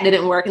like that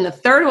didn't work. And the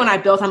third one I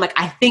built, I'm like,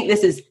 I think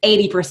this is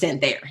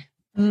 80% there.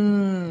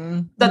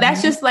 Mm-hmm. So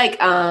that's just like,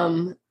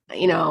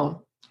 you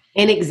know,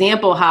 an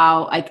example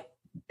how like,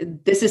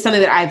 this is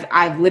something that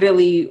I've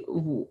literally,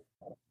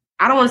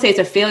 I don't want to say it's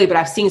a failure, but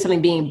I've seen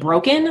something being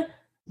broken.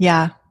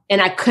 Yeah.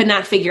 And I could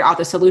not figure out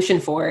the solution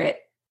for it.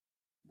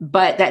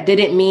 But that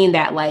didn't mean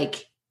that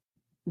like,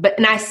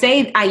 and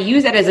I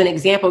use that as an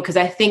example because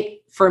I think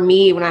for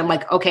me, when I'm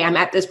like, okay, I'm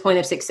at this point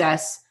of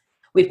success,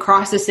 we've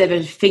crossed the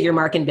 7-figure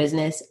mark in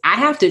business.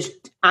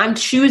 I'm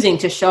choosing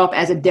to show up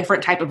as a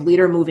different type of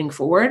leader moving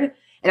forward.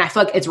 And I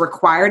feel like it's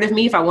required of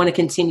me if I want to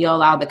continue to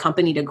allow the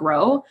company to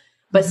grow.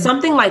 But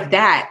something like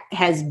that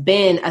has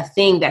been a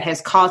thing that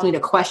has caused me to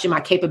question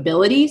my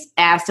capabilities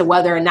as to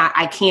whether or not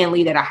I can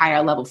lead at a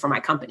higher level for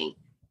my company.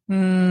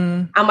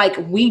 I'm like,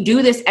 we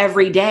do this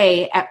every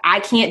day.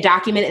 I can't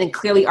document it and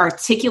clearly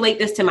articulate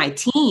this to my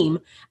team.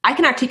 I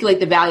can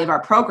articulate the value of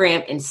our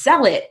program and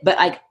sell it, but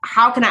like,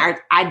 how can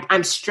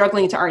I'm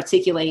struggling to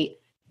articulate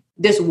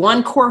this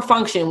one core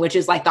function, which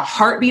is like the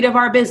heartbeat of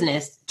our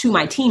business, to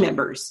my team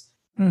members.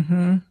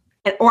 Mm-hmm.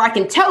 Or I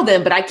can tell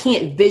them, but I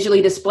can't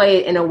visually display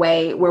it in a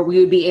way where we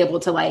would be able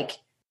to like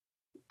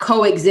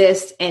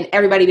coexist and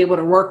everybody be able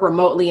to work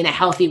remotely in a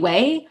healthy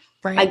way.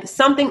 Right. Like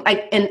something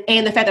like,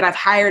 and the fact that I've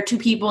hired 2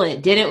 people and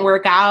it didn't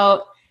work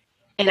out,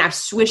 and I've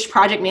switched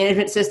project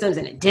management systems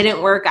and it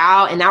didn't work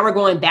out. And now we're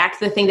going back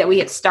to the thing that we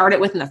had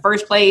started with in the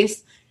first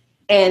place.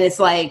 And it's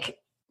like,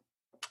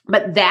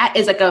 but that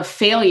is like a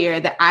failure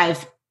that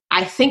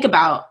I think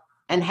about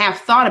and have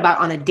thought about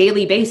on a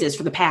daily basis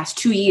for the past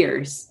 2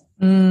 years.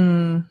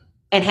 And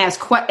it has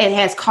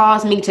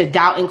caused me to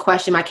doubt and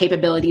question my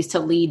capabilities to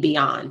lead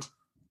beyond.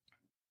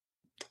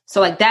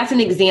 So like, that's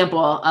an example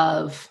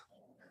of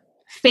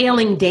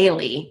failing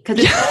daily because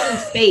it's all in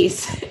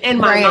space in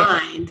my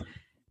mind.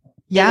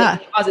 Yeah.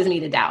 It causes me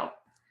to doubt.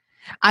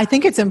 I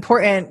think it's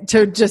important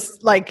to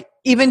just like,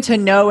 even to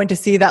know and to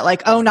see that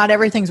like, oh, not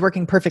everything's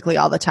working perfectly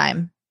all the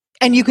time.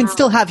 And you can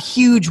still have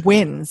huge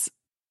wins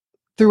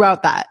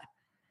throughout that.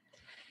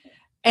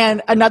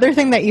 And another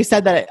thing that you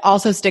said that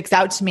also sticks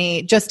out to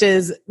me just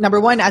is, number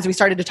one, as we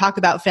started to talk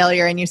about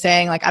failure and you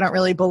saying like, I don't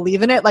really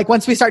believe in it. Like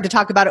once we start to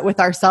talk about it with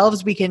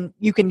ourselves,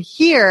 you can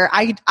hear,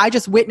 I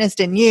just witnessed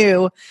in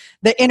you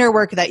the inner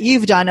work that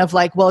you've done of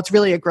like, well, it's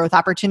really a growth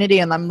opportunity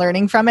and I'm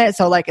learning from it.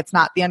 So like, it's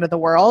not the end of the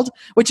world,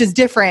 which is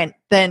different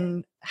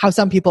than how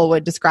some people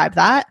would describe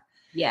that.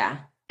 Yeah.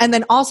 And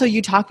then also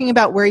you talking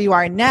about where you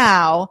are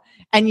now.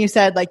 And you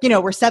said like, you know,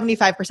 we're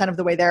 75% of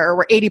the way there, or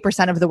we're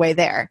 80% of the way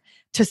there.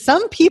 To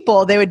some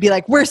people, they would be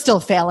like, we're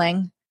still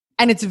failing.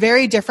 And it's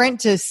very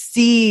different to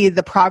see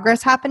the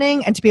progress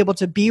happening and to be able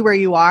to be where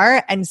you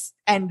are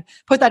and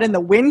put that in the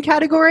win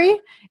category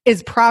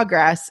is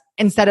progress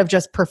instead of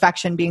just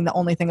perfection being the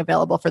only thing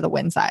available for the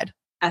win side.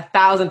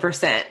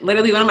 1,000%.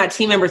 Literally, one of my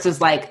team members was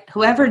like,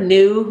 whoever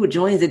knew who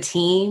joins a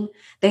team,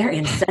 they're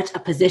in such a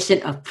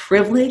position of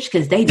privilege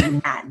because they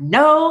do not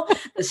know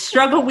the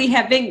struggle we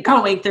have been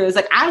going through. It's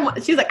like,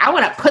 she's like, I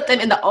want to put them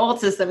in the old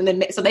system and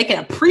then so they can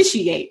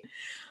appreciate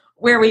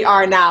where we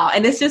are now.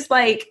 And it's just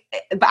like,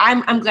 but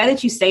I'm glad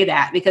that you say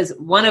that because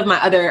one of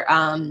my other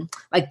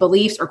like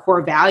beliefs or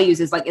core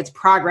values is like, it's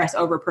progress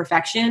over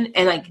perfection.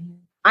 And like,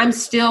 I'm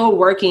still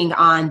working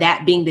on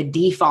that being the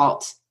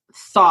default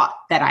thought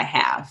that I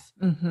have.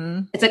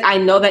 Mm-hmm. It's like, I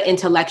know that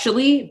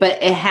intellectually,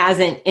 but it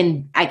hasn't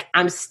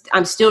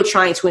I'm still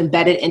trying to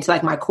embed it into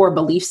like my core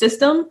belief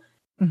system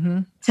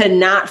to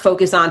not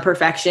focus on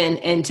perfection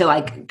and to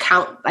like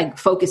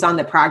focus on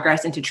the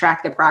progress and to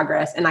track the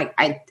progress. And like,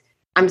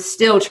 I'm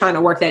still trying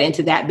to work that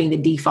into that being the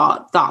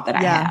default thought that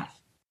I have.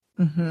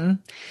 Mm-hmm.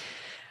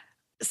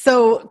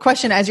 So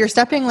question, as you're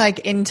stepping like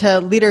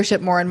into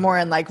leadership more and more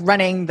and like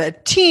running the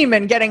team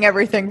and getting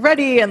everything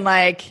ready and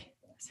like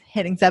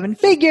hitting 7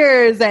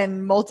 figures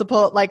and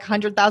multiple like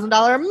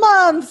 $100,000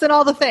 months and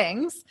all the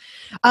things,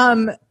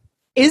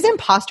 is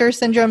imposter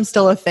syndrome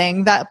still a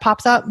thing that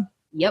pops up?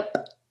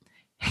 Yep.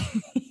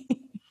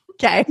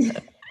 Okay.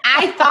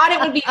 I thought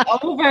it would be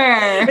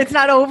over. It's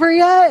not over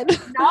yet?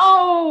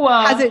 No.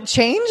 Has it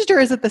changed or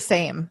is it the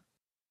same?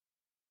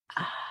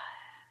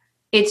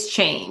 It's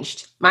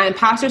changed. My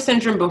imposter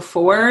syndrome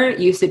before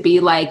used to be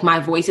like, my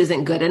voice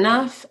isn't good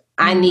enough.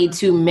 I need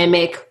to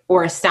mimic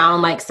or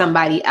sound like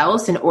somebody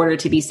else in order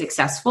to be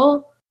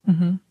successful.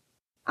 Mm-hmm.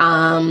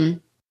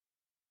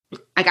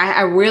 Like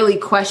I really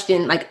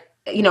question, like,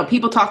 you know,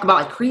 people talk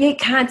about like create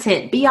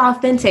content, be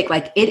authentic.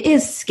 Like it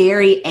is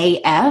scary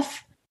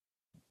AF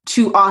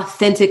to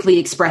authentically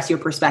express your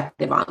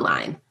perspective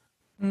online.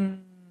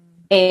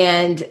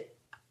 And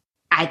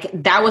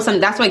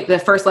that's like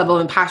the first level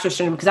of imposter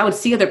syndrome because I would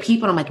see other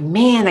people and I'm like,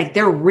 man, like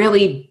they're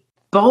really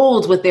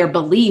bold with their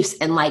beliefs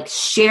and like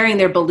sharing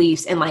their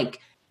beliefs and like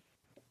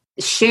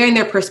sharing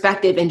their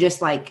perspective and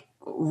just like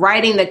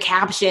writing the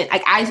caption.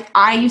 Like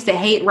I used to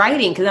hate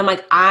writing because I'm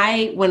like,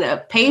 when a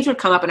page would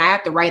come up and I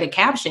have to write a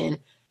caption,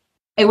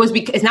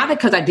 it's not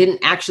because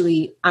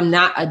I'm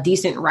not a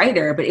decent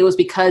writer, but it was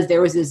because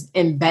there was this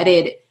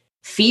embedded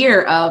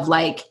fear of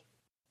like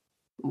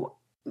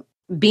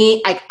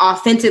being like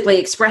authentically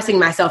expressing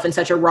myself in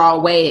such a raw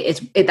way.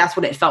 That's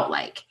what it felt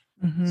like.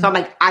 Mm-hmm. So I'm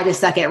like, I just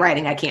suck at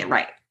writing. I can't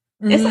write.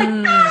 Mm-hmm. It's like,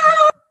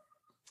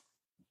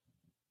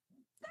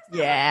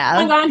 yeah,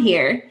 what's going on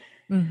here?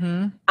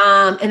 Mm-hmm.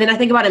 And then I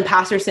think about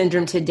imposter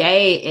syndrome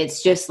today.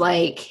 It's just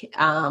like,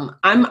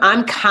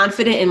 I'm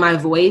confident in my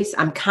voice.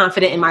 I'm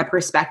confident in my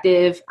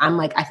perspective.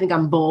 I think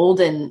I'm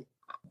bold in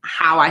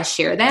how I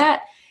share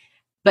that.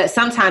 But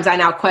sometimes I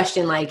now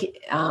question, like,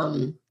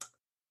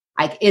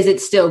 is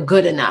it still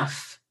good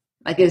enough?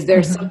 Like, is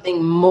there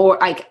something more?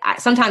 Like,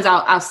 sometimes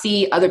I'll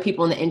see other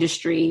people in the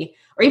industry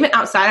or even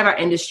outside of our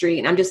industry,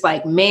 and I'm just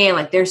like, man,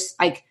 like, there's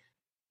like,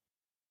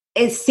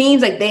 it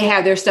seems like they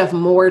have their stuff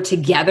more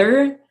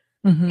together.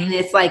 Mm-hmm. And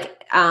it's like,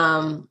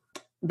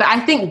 but I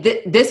think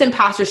this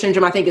imposter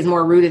syndrome, I think, is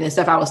more rooted in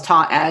stuff I was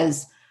taught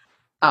as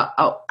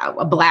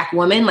a Black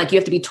woman. Like, you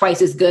have to be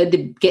twice as good to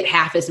get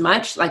half as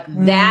much. Like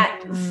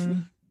that.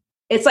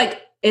 It's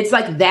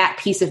like that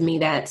piece of me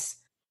that's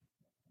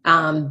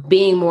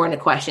being more in the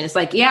question. It's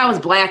like, yeah, I was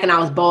Black and I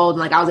was bold and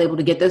like I was able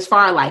to get this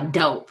far. Like,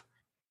 dope.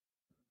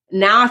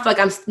 Now I feel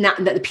like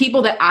the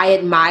people that I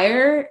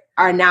admire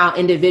are now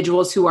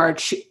individuals who are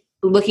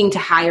looking to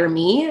hire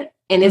me.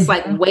 And it's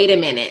like, wait a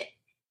minute.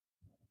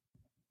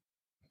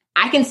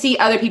 I can see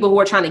other people who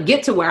are trying to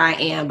get to where I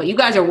am, but you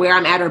guys are where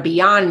I'm at or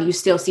beyond, and you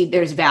still see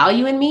there's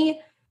value in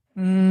me.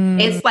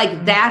 It's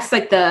like, that's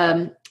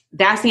the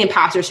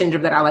imposter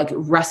syndrome that I like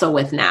wrestle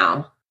with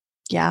now.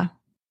 Yeah.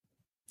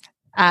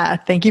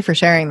 Thank you for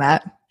sharing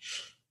that.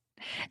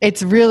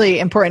 It's really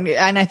important.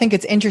 And I think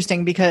it's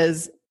interesting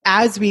because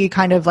as we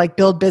kind of like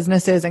build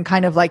businesses and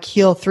kind of like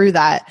heal through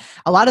that,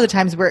 a lot of the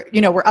times we're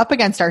up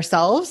against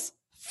ourselves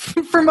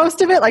for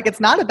most of it. Like, it's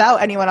not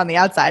about anyone on the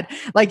outside.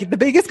 Like, the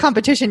biggest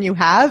competition you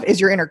have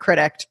is your inner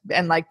critic,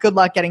 and like, good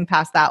luck getting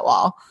past that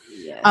wall.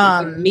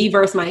 Yeah, me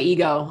versus my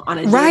ego on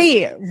a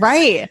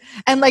right.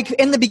 And like,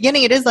 in the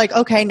beginning, it is like,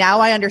 okay, now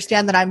I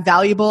understand that I'm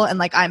valuable and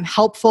like I'm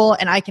helpful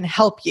and I can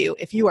help you.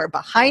 If you are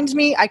behind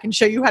me, I can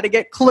show you how to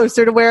get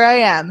closer to where I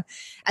am.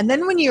 And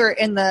then when you're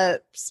in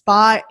the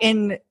spot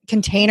in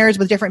containers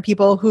with different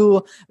people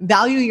who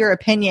value your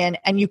opinion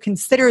and you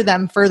consider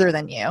them further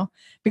than you,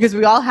 because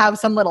we all have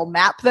some little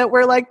map that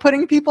we're like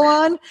putting people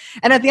on.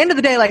 And at the end of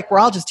the day, like, we're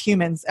all just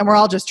humans and we're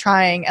all just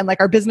trying, and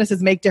like, our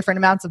businesses make different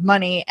amounts of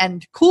money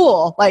and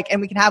cool. Like, and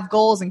we can have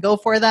goals and go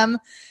for them.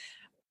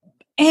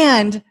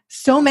 And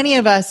so many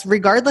of us,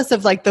 regardless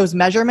of like those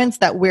measurements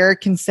that we're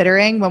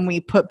considering when we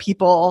put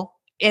people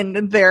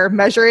in their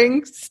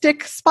measuring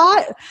stick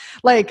spot,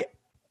 like,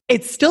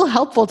 it's still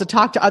helpful to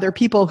talk to other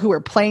people who are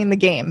playing the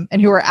game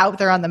and who are out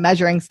there on the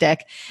measuring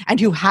stick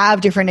and who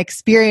have different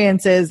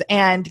experiences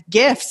and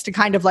gifts to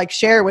kind of like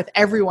share with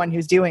everyone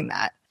who's doing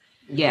that.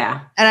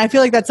 Yeah. And I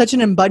feel like that's such an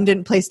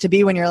abundant place to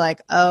be when you're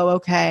like, oh,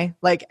 okay.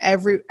 Like,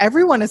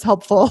 everyone is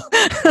helpful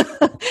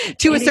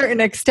to a certain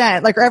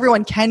extent. Like, or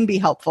everyone can be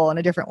helpful in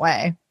a different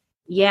way.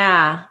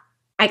 Yeah.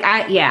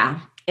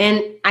 Yeah.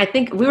 And I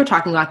think we were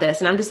talking about this,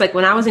 and I'm just like,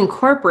 when I was in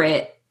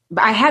corporate,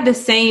 I had the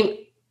same,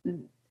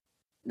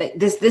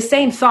 this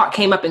same thought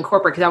came up in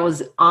corporate because I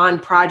was on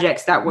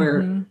projects that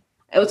were,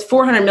 it was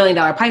 $400 million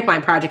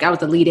pipeline project I was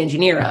the lead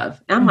engineer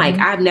of. And I'm like,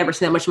 I've never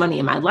seen that much money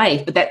in my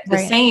life. But the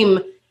same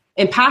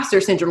imposter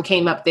syndrome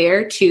came up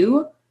there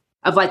too,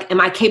 of like, am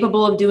I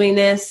capable of doing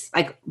this?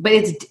 Like, but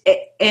it's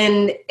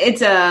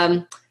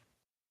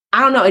I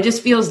don't know. It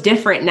just feels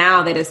different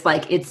now that it's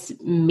like, it's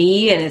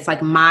me and it's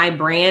like my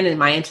brand and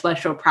my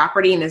intellectual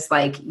property. And it's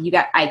like, you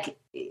got like,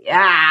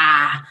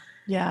 yeah.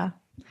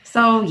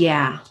 So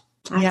yeah.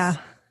 Yeah.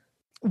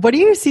 What do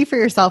you see for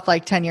yourself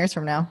like 10 years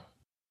from now?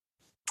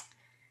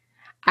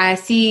 I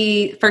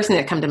see, first thing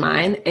that come to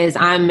mind is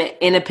I'm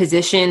in a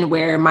position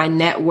where my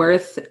net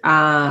worth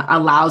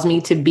allows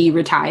me to be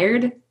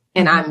retired,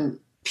 and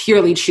I'm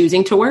purely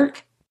choosing to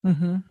work.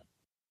 That's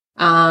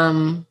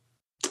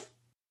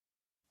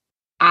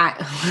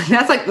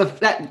like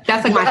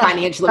my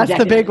financial objective. That's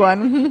the big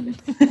one.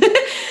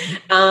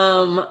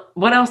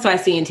 What else do I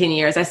see in 10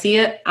 years? I see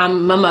it.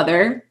 I'm a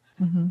mother.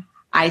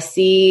 I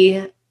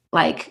see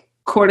like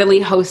quarterly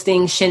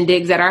hosting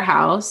shindigs at our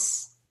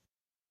house.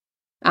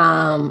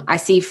 I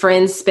see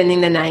friends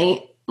spending the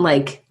night,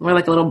 like we're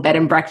like a little bed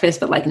and breakfast,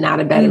 but like not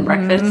a bed and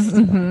breakfast.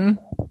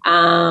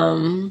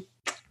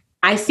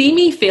 I see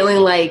me feeling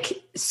like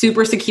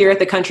super secure at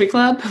the country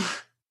club.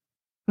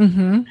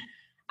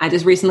 I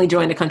just recently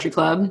joined a country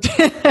club,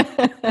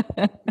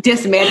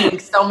 dismantling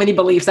so many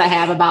beliefs I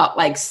have about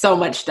like so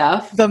much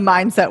stuff. The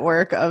mindset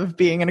work of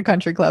being in a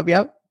country club.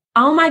 Yep.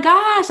 Oh my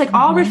gosh. Like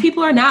all rich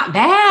people are not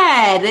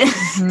bad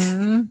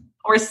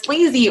or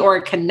sleazy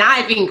or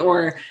conniving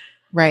or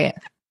right.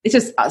 It's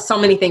just so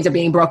many things are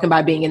being broken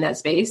by being in that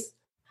space.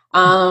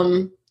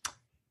 10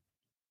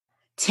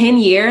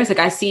 years, like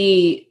I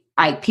see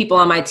like people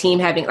on my team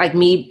having like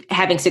me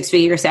having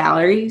 6-figure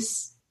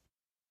salaries.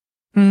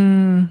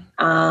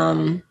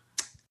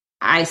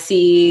 I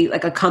see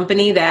like a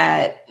company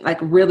that like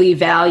really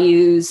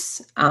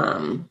values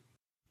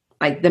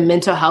like the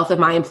mental health of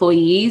my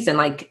employees and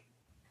like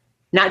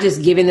not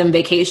just giving them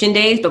vacation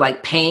days, but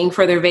like paying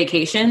for their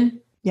vacation.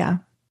 Yeah.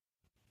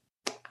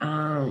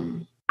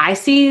 I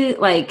see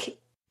like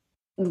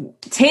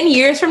 10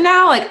 years from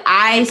now, like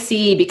I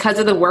see because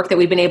of the work that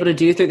we've been able to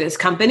do through this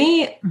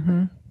company,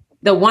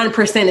 the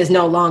 1% is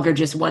no longer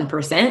just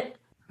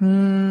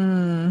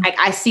 1%. Like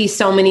I see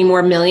so many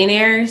more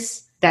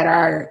millionaires that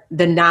are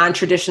the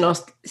non-traditional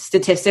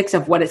statistics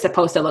of what it's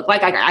supposed to look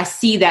like. I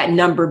see that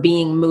number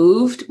being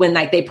moved when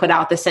like they put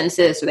out the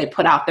census or they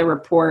put out the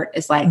report.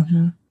 It's like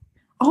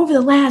over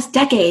the last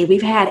decade,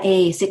 we've had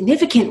a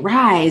significant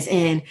rise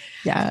in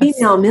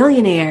female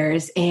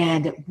millionaires.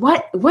 And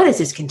what has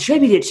this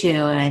contributed to?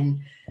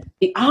 And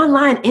the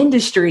online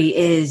industry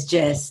is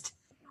just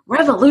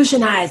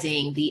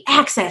revolutionizing the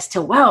access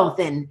to wealth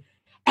and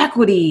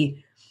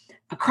equity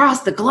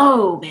across the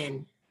globe.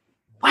 And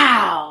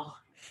wow.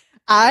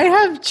 I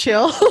have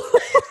chills.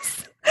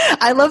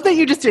 I love that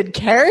you just did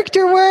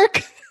character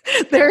work.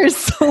 There is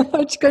so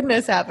much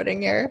goodness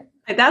happening here.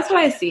 That's what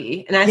I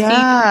see. And I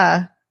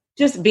see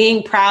just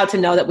being proud to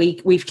know that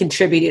we've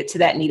contributed to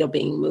that needle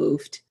being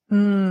moved.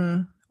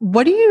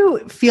 What do you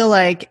feel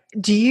like?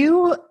 Do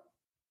you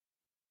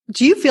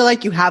feel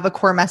like you have a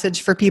core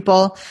message for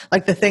people?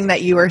 Like the thing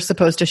that you are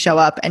supposed to show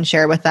up and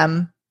share with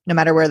them no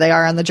matter where they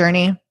are on the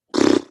journey?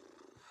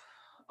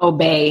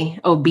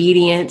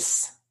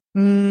 Obedience.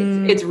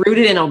 It's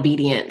rooted in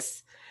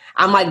obedience.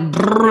 I'm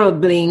like,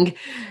 bling.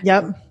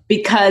 Yep.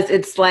 Because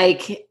it's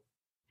like,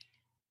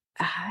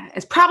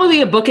 it's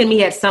probably a book in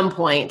me at some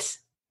point.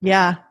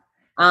 Yeah.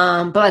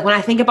 But like when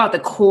I think about the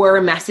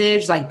core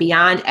message, like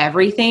beyond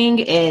everything,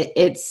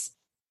 it's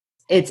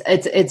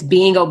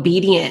being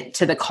obedient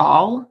to the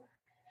call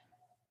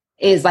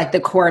is like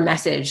the core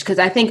message. Cause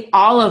I think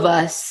all of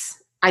us,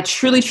 I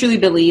truly, truly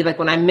believe, like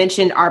when I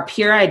mentioned our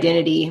pure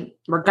identity,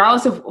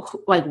 regardless of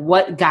like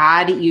what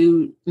God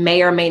you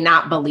may or may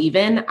not believe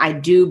in, I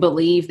do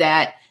believe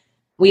that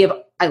we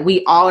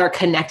all are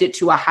connected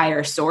to a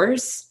higher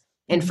source.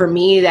 And for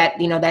me, that,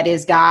 that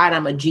is God.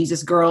 I'm a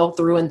Jesus girl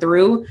through and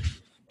through.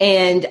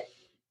 And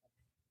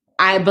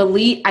I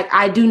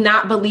do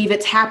not believe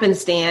it's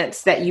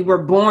happenstance that you were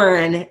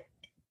born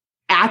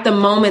at the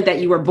moment that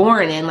you were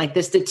born in. Like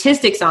the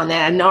statistics on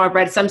that, I know I've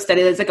read some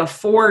study, there's like a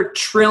 4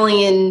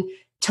 trillion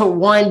to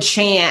 1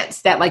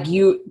 chance that like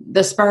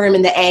the sperm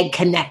and the egg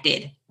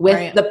connected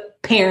with the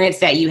parents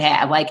that you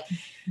have. Like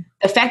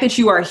the fact that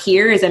you are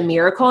here is a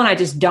miracle. And I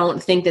just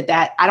don't think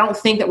I don't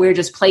think that we're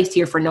just placed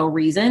here for no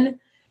reason.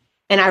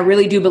 And I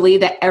really do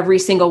believe that every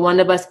single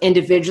one of us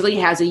individually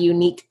has a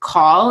unique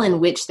call in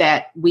which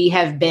that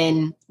we've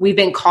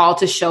been called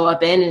to show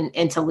up in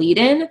and to lead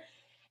in.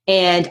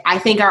 And I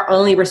think our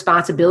only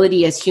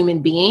responsibility as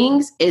human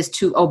beings is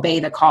to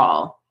obey the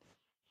call.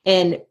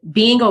 And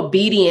being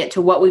obedient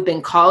to what we've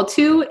been called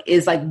to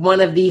is like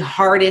one of the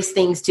hardest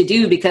things to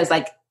do because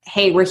like,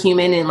 hey, we're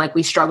human and like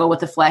we struggle with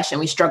the flesh and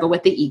we struggle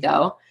with the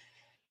ego.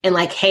 And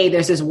like, hey,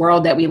 there's this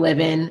world that we live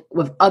in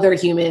with other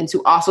humans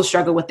who also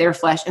struggle with their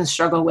flesh and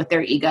struggle with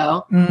their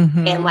ego.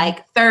 And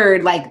like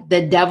third, like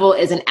the devil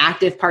is an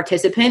active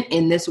participant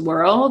in this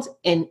world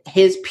and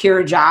his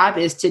pure job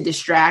is to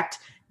distract,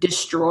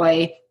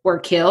 destroy, or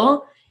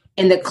kill.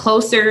 And the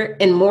closer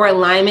and more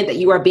alignment that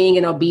you are being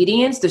in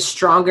obedience, the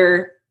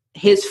stronger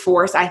his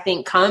force, I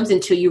think, comes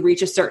until you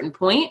reach a certain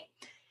point.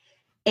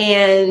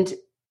 And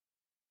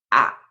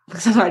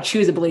that's what I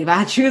choose to believe.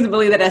 I choose to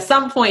believe that at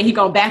some point he's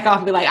going to back off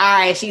and be like, all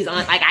right, she's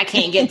on, like, I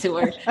can't get to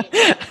her.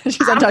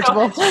 She's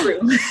untouchable.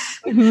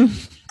 That's true.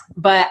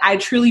 But I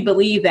truly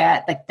believe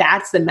that like,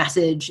 that's the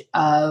message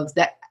of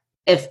that.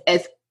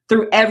 If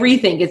through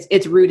everything,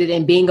 it's rooted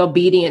in being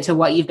obedient to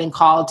what you've been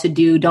called to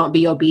do. Don't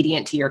be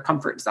obedient to your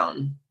comfort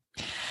zone.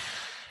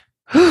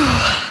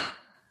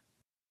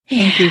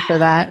 Thank you for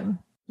that.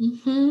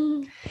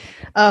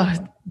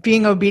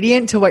 Being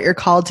obedient to what you're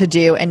called to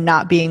do and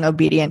not being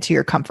obedient to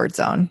your comfort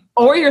zone.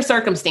 Or your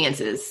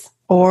circumstances.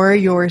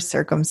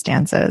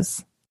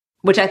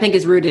 Which I think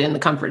is rooted in the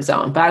comfort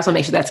zone. But I just want to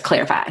make sure that's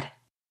clarified.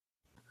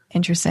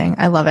 Interesting.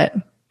 I love it.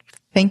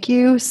 Thank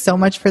you so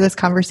much for this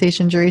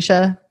conversation,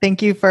 Jerusha.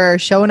 Thank you for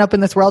showing up in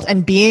this world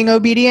and being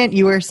obedient.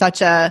 You were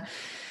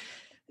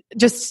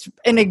just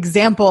an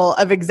example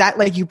of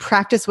like you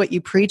practice what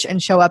you preach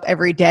and show up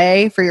every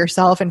day for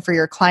yourself and for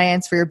your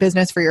clients, for your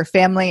business, for your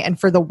family, and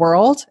for the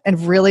world,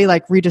 and really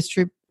like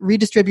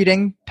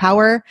redistributing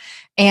power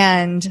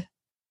and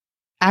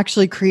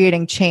actually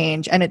creating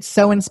change. And it's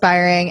so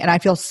inspiring. And I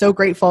feel so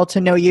grateful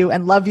to know you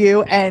and love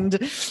you and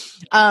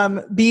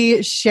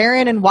be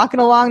sharing and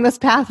walking along this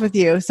path with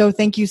you. So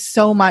thank you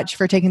so much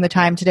for taking the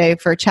time today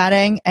for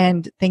chatting.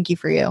 And thank you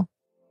for you.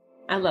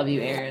 I love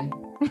you, Erin.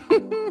 I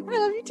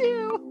love you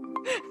too.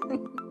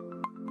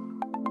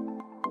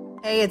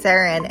 Hey, it's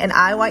Erin, and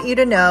I want you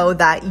to know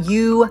that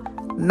you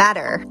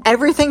matter.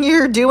 Everything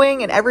you're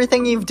doing and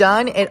everything you've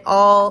done, it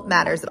all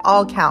matters. It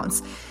all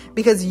counts.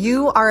 because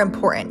you are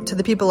important to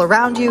the people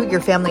around you,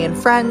 your family and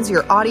friends,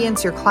 your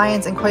audience, your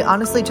clients, and quite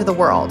honestly to the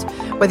world.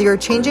 Whether you're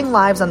changing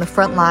lives on the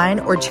front line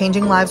or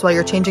changing lives while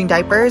you're changing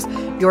diapers,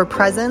 your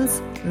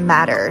presence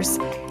matters.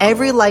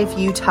 Every life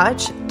you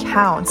touch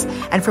counts,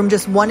 and from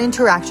just one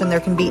interaction, there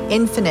can be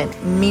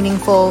infinite,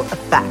 meaningful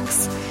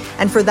effects.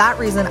 And for that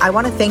reason, I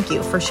want to thank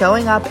you for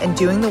showing up and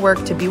doing the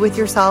work to be with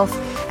yourself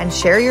and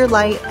share your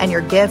light and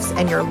your gifts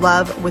and your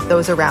love with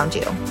those around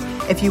you.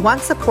 If you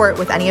want support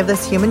with any of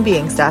this human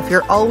being stuff,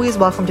 you're always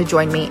welcome to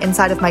join me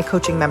inside of my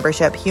coaching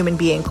membership, Human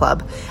Being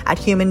Club, at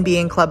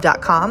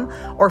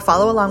humanbeingclub.com, or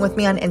follow along with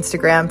me on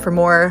Instagram for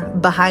more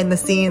behind the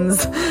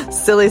scenes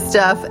silly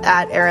stuff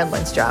at Erin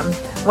Lindstrom.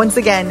 Once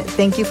again,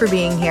 thank you for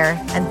being here,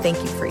 and thank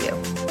you for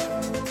you.